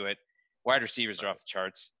additions to it. Wide receivers are off the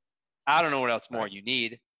charts. I don't know what else more you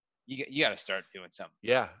need. You got to start doing something.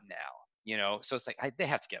 Yeah. Now, so it's like they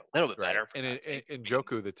have to get a little bit better. And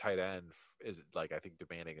Njoku, the tight end, is like, I think,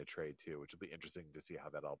 demanding a trade too, which will be interesting to see how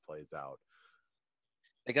that all plays out.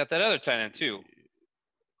 They got that other tight end too.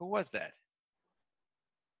 Who was that?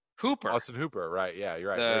 Hooper. Austin Hooper, right? Yeah, you're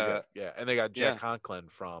right. Very good. Yeah, and they got Jack Conklin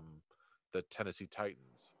from the Tennessee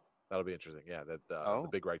Titans. That'll be interesting. Yeah, the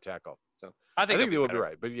big right tackle. So I think they will be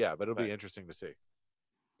right, but it'll be interesting to see.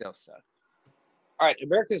 They'll suck. All right,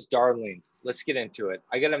 America's darling. Let's get into it.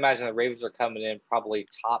 I gotta imagine the Ravens are coming in probably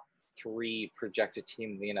top 3 projected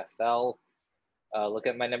team in the NFL. Look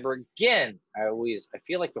at my number again. I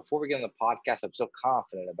feel like before we get on the podcast, I'm so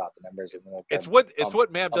confident about the numbers. And then it's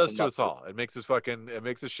what Mab does to us all. It makes us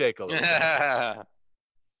shake a little bit.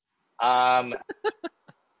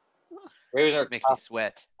 Ravens are makes me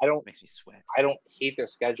sweat. Makes me sweat. I don't hate their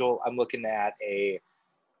schedule. I'm looking at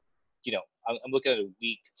I'm looking at a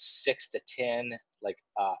week 6 to 10, like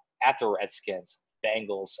at the Redskins,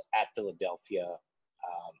 Bengals, at Philadelphia,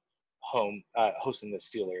 home hosting the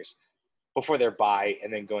Steelers before their bye,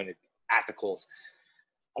 and then going at the Colts.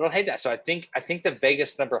 I don't hate that. So I think the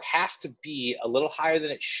Vegas number has to be a little higher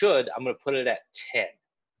than it should. I'm going to put it at 10.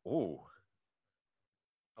 Ooh,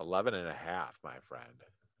 11.5, my friend.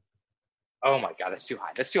 Oh my God, that's too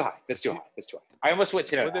high. That's too high. I almost went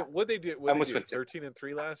 10. What they do? What they do?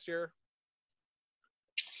 13-3 last year.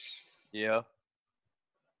 Yeah.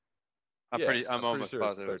 I'm almost sure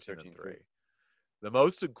positive 13-3. The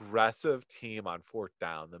most aggressive team on 4th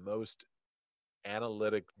down, the most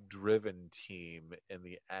analytic-driven team in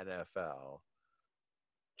the NFL.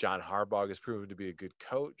 John Harbaugh has proven to be a good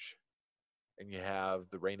coach, and you have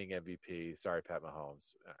the reigning MVP. Sorry, Pat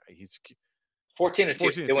Mahomes. He's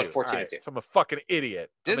 14-2. They went 14-2. So I'm a fucking idiot.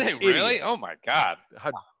 Did they really? Oh my God.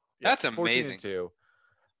 That's amazing. 14-2.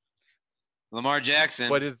 Lamar Jackson.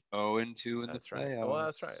 But is 0-2 in the playoffs.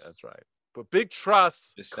 Well, that's right. But big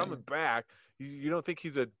trust coming back. You don't think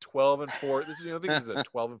he's a 12-4? You don't think he's a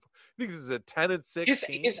 12-4? You think this is a 10-6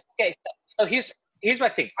 team? Okay, so here's my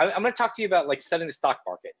thing. I'm going to talk to you about like setting the stock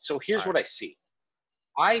market. So here's what I see.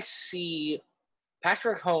 I see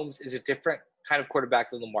Patrick Mahomes is a different kind of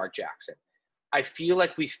quarterback than Lamar Jackson. I feel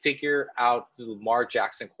like we figure out the Lamar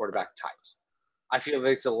Jackson quarterback types. I feel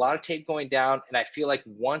there's a lot of tape going down, and I feel like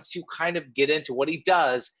once you kind of get into what he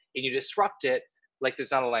does and you disrupt it, like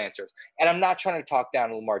there's not a lot of answers. And I'm not trying to talk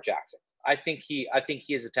down Lamar Jackson. I think he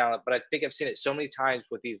is a talent, but I think I've seen it so many times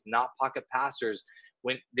with these not pocket passers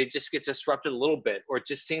when they just get disrupted a little bit, or it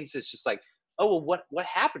just seems it's just like, oh, well, what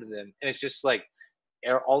happened to them? And it's just like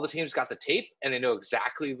all the teams got the tape and they know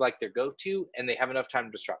exactly like their go-to, and they have enough time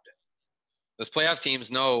to disrupt it. Those playoff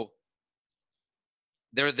teams know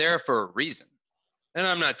they're there for a reason. And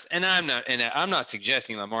I'm not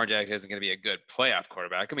suggesting Lamar Jackson isn't going to be a good playoff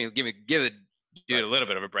quarterback. I mean, give the dude a little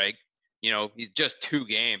bit of a break. You know, he's just 2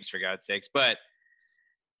 games, for God's sakes. But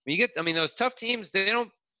those tough teams, they don't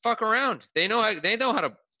fuck around. They know how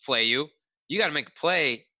to play you. You got to make a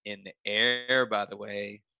play in the air, by the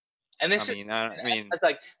way. And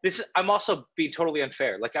I'm also being totally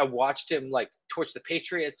unfair. Like, I watched him like torch the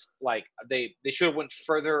Patriots. Like they should have went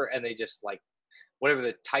further, and they just like whatever,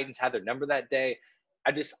 the Titans had their number that day.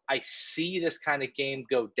 I see this kind of game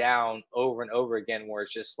go down over and over again, where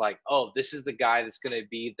it's just like, oh, this is the guy that's going to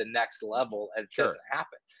be the next level, and it doesn't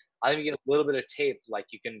happen. I think you get a little bit of tape, like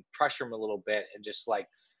you can pressure him a little bit, and just like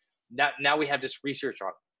now we have this research on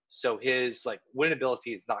him, so his like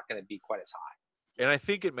winnability is not going to be quite as high. And I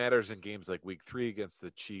think it matters in games like Week 3 against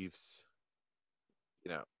the Chiefs.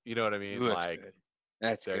 You know what I mean? Ooh, that's like good.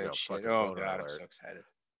 That's there you good go, shit. fucking Oh boner God, I'm alert. so excited.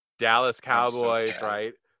 Dallas Cowboys, excited.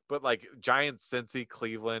 right? But like Giants, Cincy,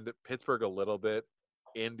 Cleveland, Pittsburgh a little bit,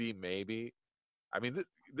 Indy maybe. I mean,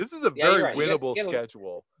 this is a very you're right. winnable You gotta-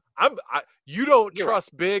 schedule. You don't You're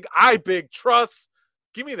trust big. I big trust.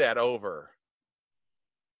 Give me that over.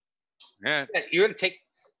 Yeah. You're going to take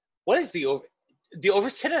 – what is the over? The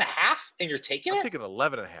over's 10.5, and you're taking I'm it? taking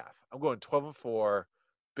 11.5. I'm going 12-4.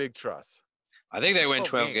 Big trust. I think they win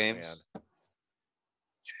 12 games, games. man.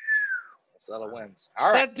 That's a lot of wins.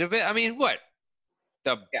 All right. What?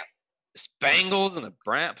 The Spangles and the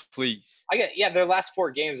Brant, please. Their last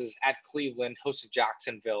 4 games is at Cleveland, hosting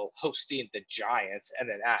Jacksonville, hosting the Giants, and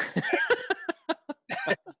then at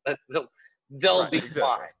they'll Right, be exactly.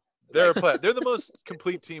 fine. They're the most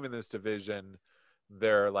complete team in this division.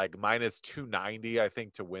 They're like minus 290, I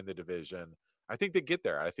think, to win the division. I think they get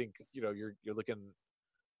there. I think you're looking.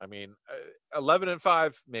 I mean,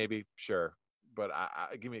 11-5, maybe, sure, but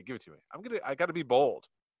give it to me. I got to be bold.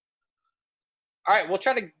 All right, we'll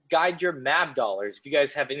try to guide your MAB dollars. If you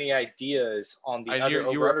guys have any ideas on the other You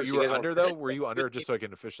over-unders, were guys under wanna- though. Were you under? Just so I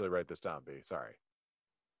can officially write this down. B. Sorry.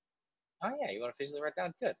 Oh yeah, you want to officially write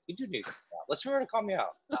down? Good. We do need that. Let's remember to call me out.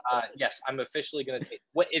 Yes, I'm officially going to take.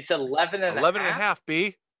 What? It's 11.5. 11.5.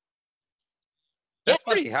 B. That's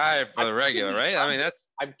Yes, pretty high for the regular, right? I mean, that's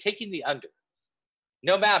I'm taking the under.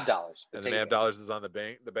 No MAB dollars. And the MAB dollars is on the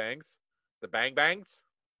bangs, the bangs.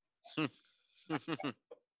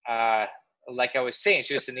 Like I was saying,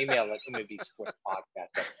 shoot us an email at MLB Sports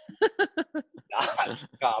Podcast.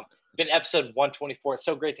 Been episode 124. It's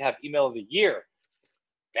so great to have email of the year.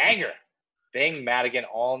 Banger. Bing Madigan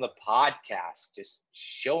on the podcast, just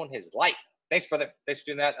showing his light. Thanks, brother. Thanks for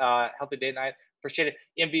doing that. Healthy day night. Appreciate it.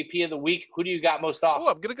 MVP of the week. Who do you got most awesome?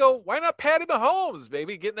 Oh, I'm gonna go. Why not Patty Mahomes,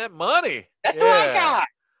 baby? Getting that money. That's what I got.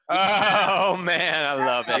 Oh man, I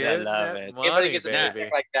love it. I Getting love that it. money, Everybody gets a baby.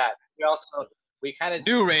 pick like that. We kind of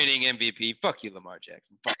New rating MVP. Fuck you, Lamar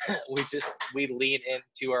Jackson. Fuck. we lean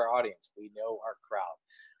into our audience. We know our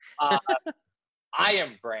crowd. I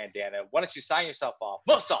am Brandana. Why don't you sign yourself off?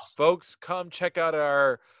 Most awesome. Folks, come check out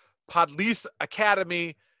our Podlease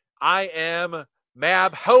Academy. I am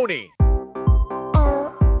Mab Honey.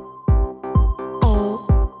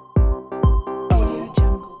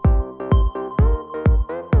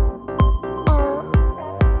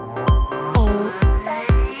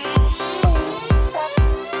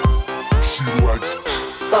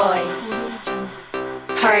 Boys,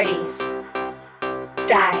 parties,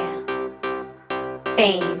 style,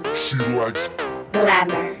 fame,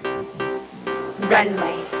 glamour,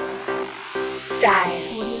 runway, style,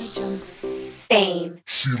 fame.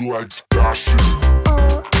 She likes fashion.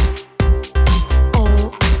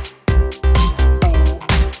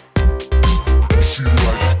 She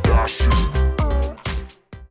likes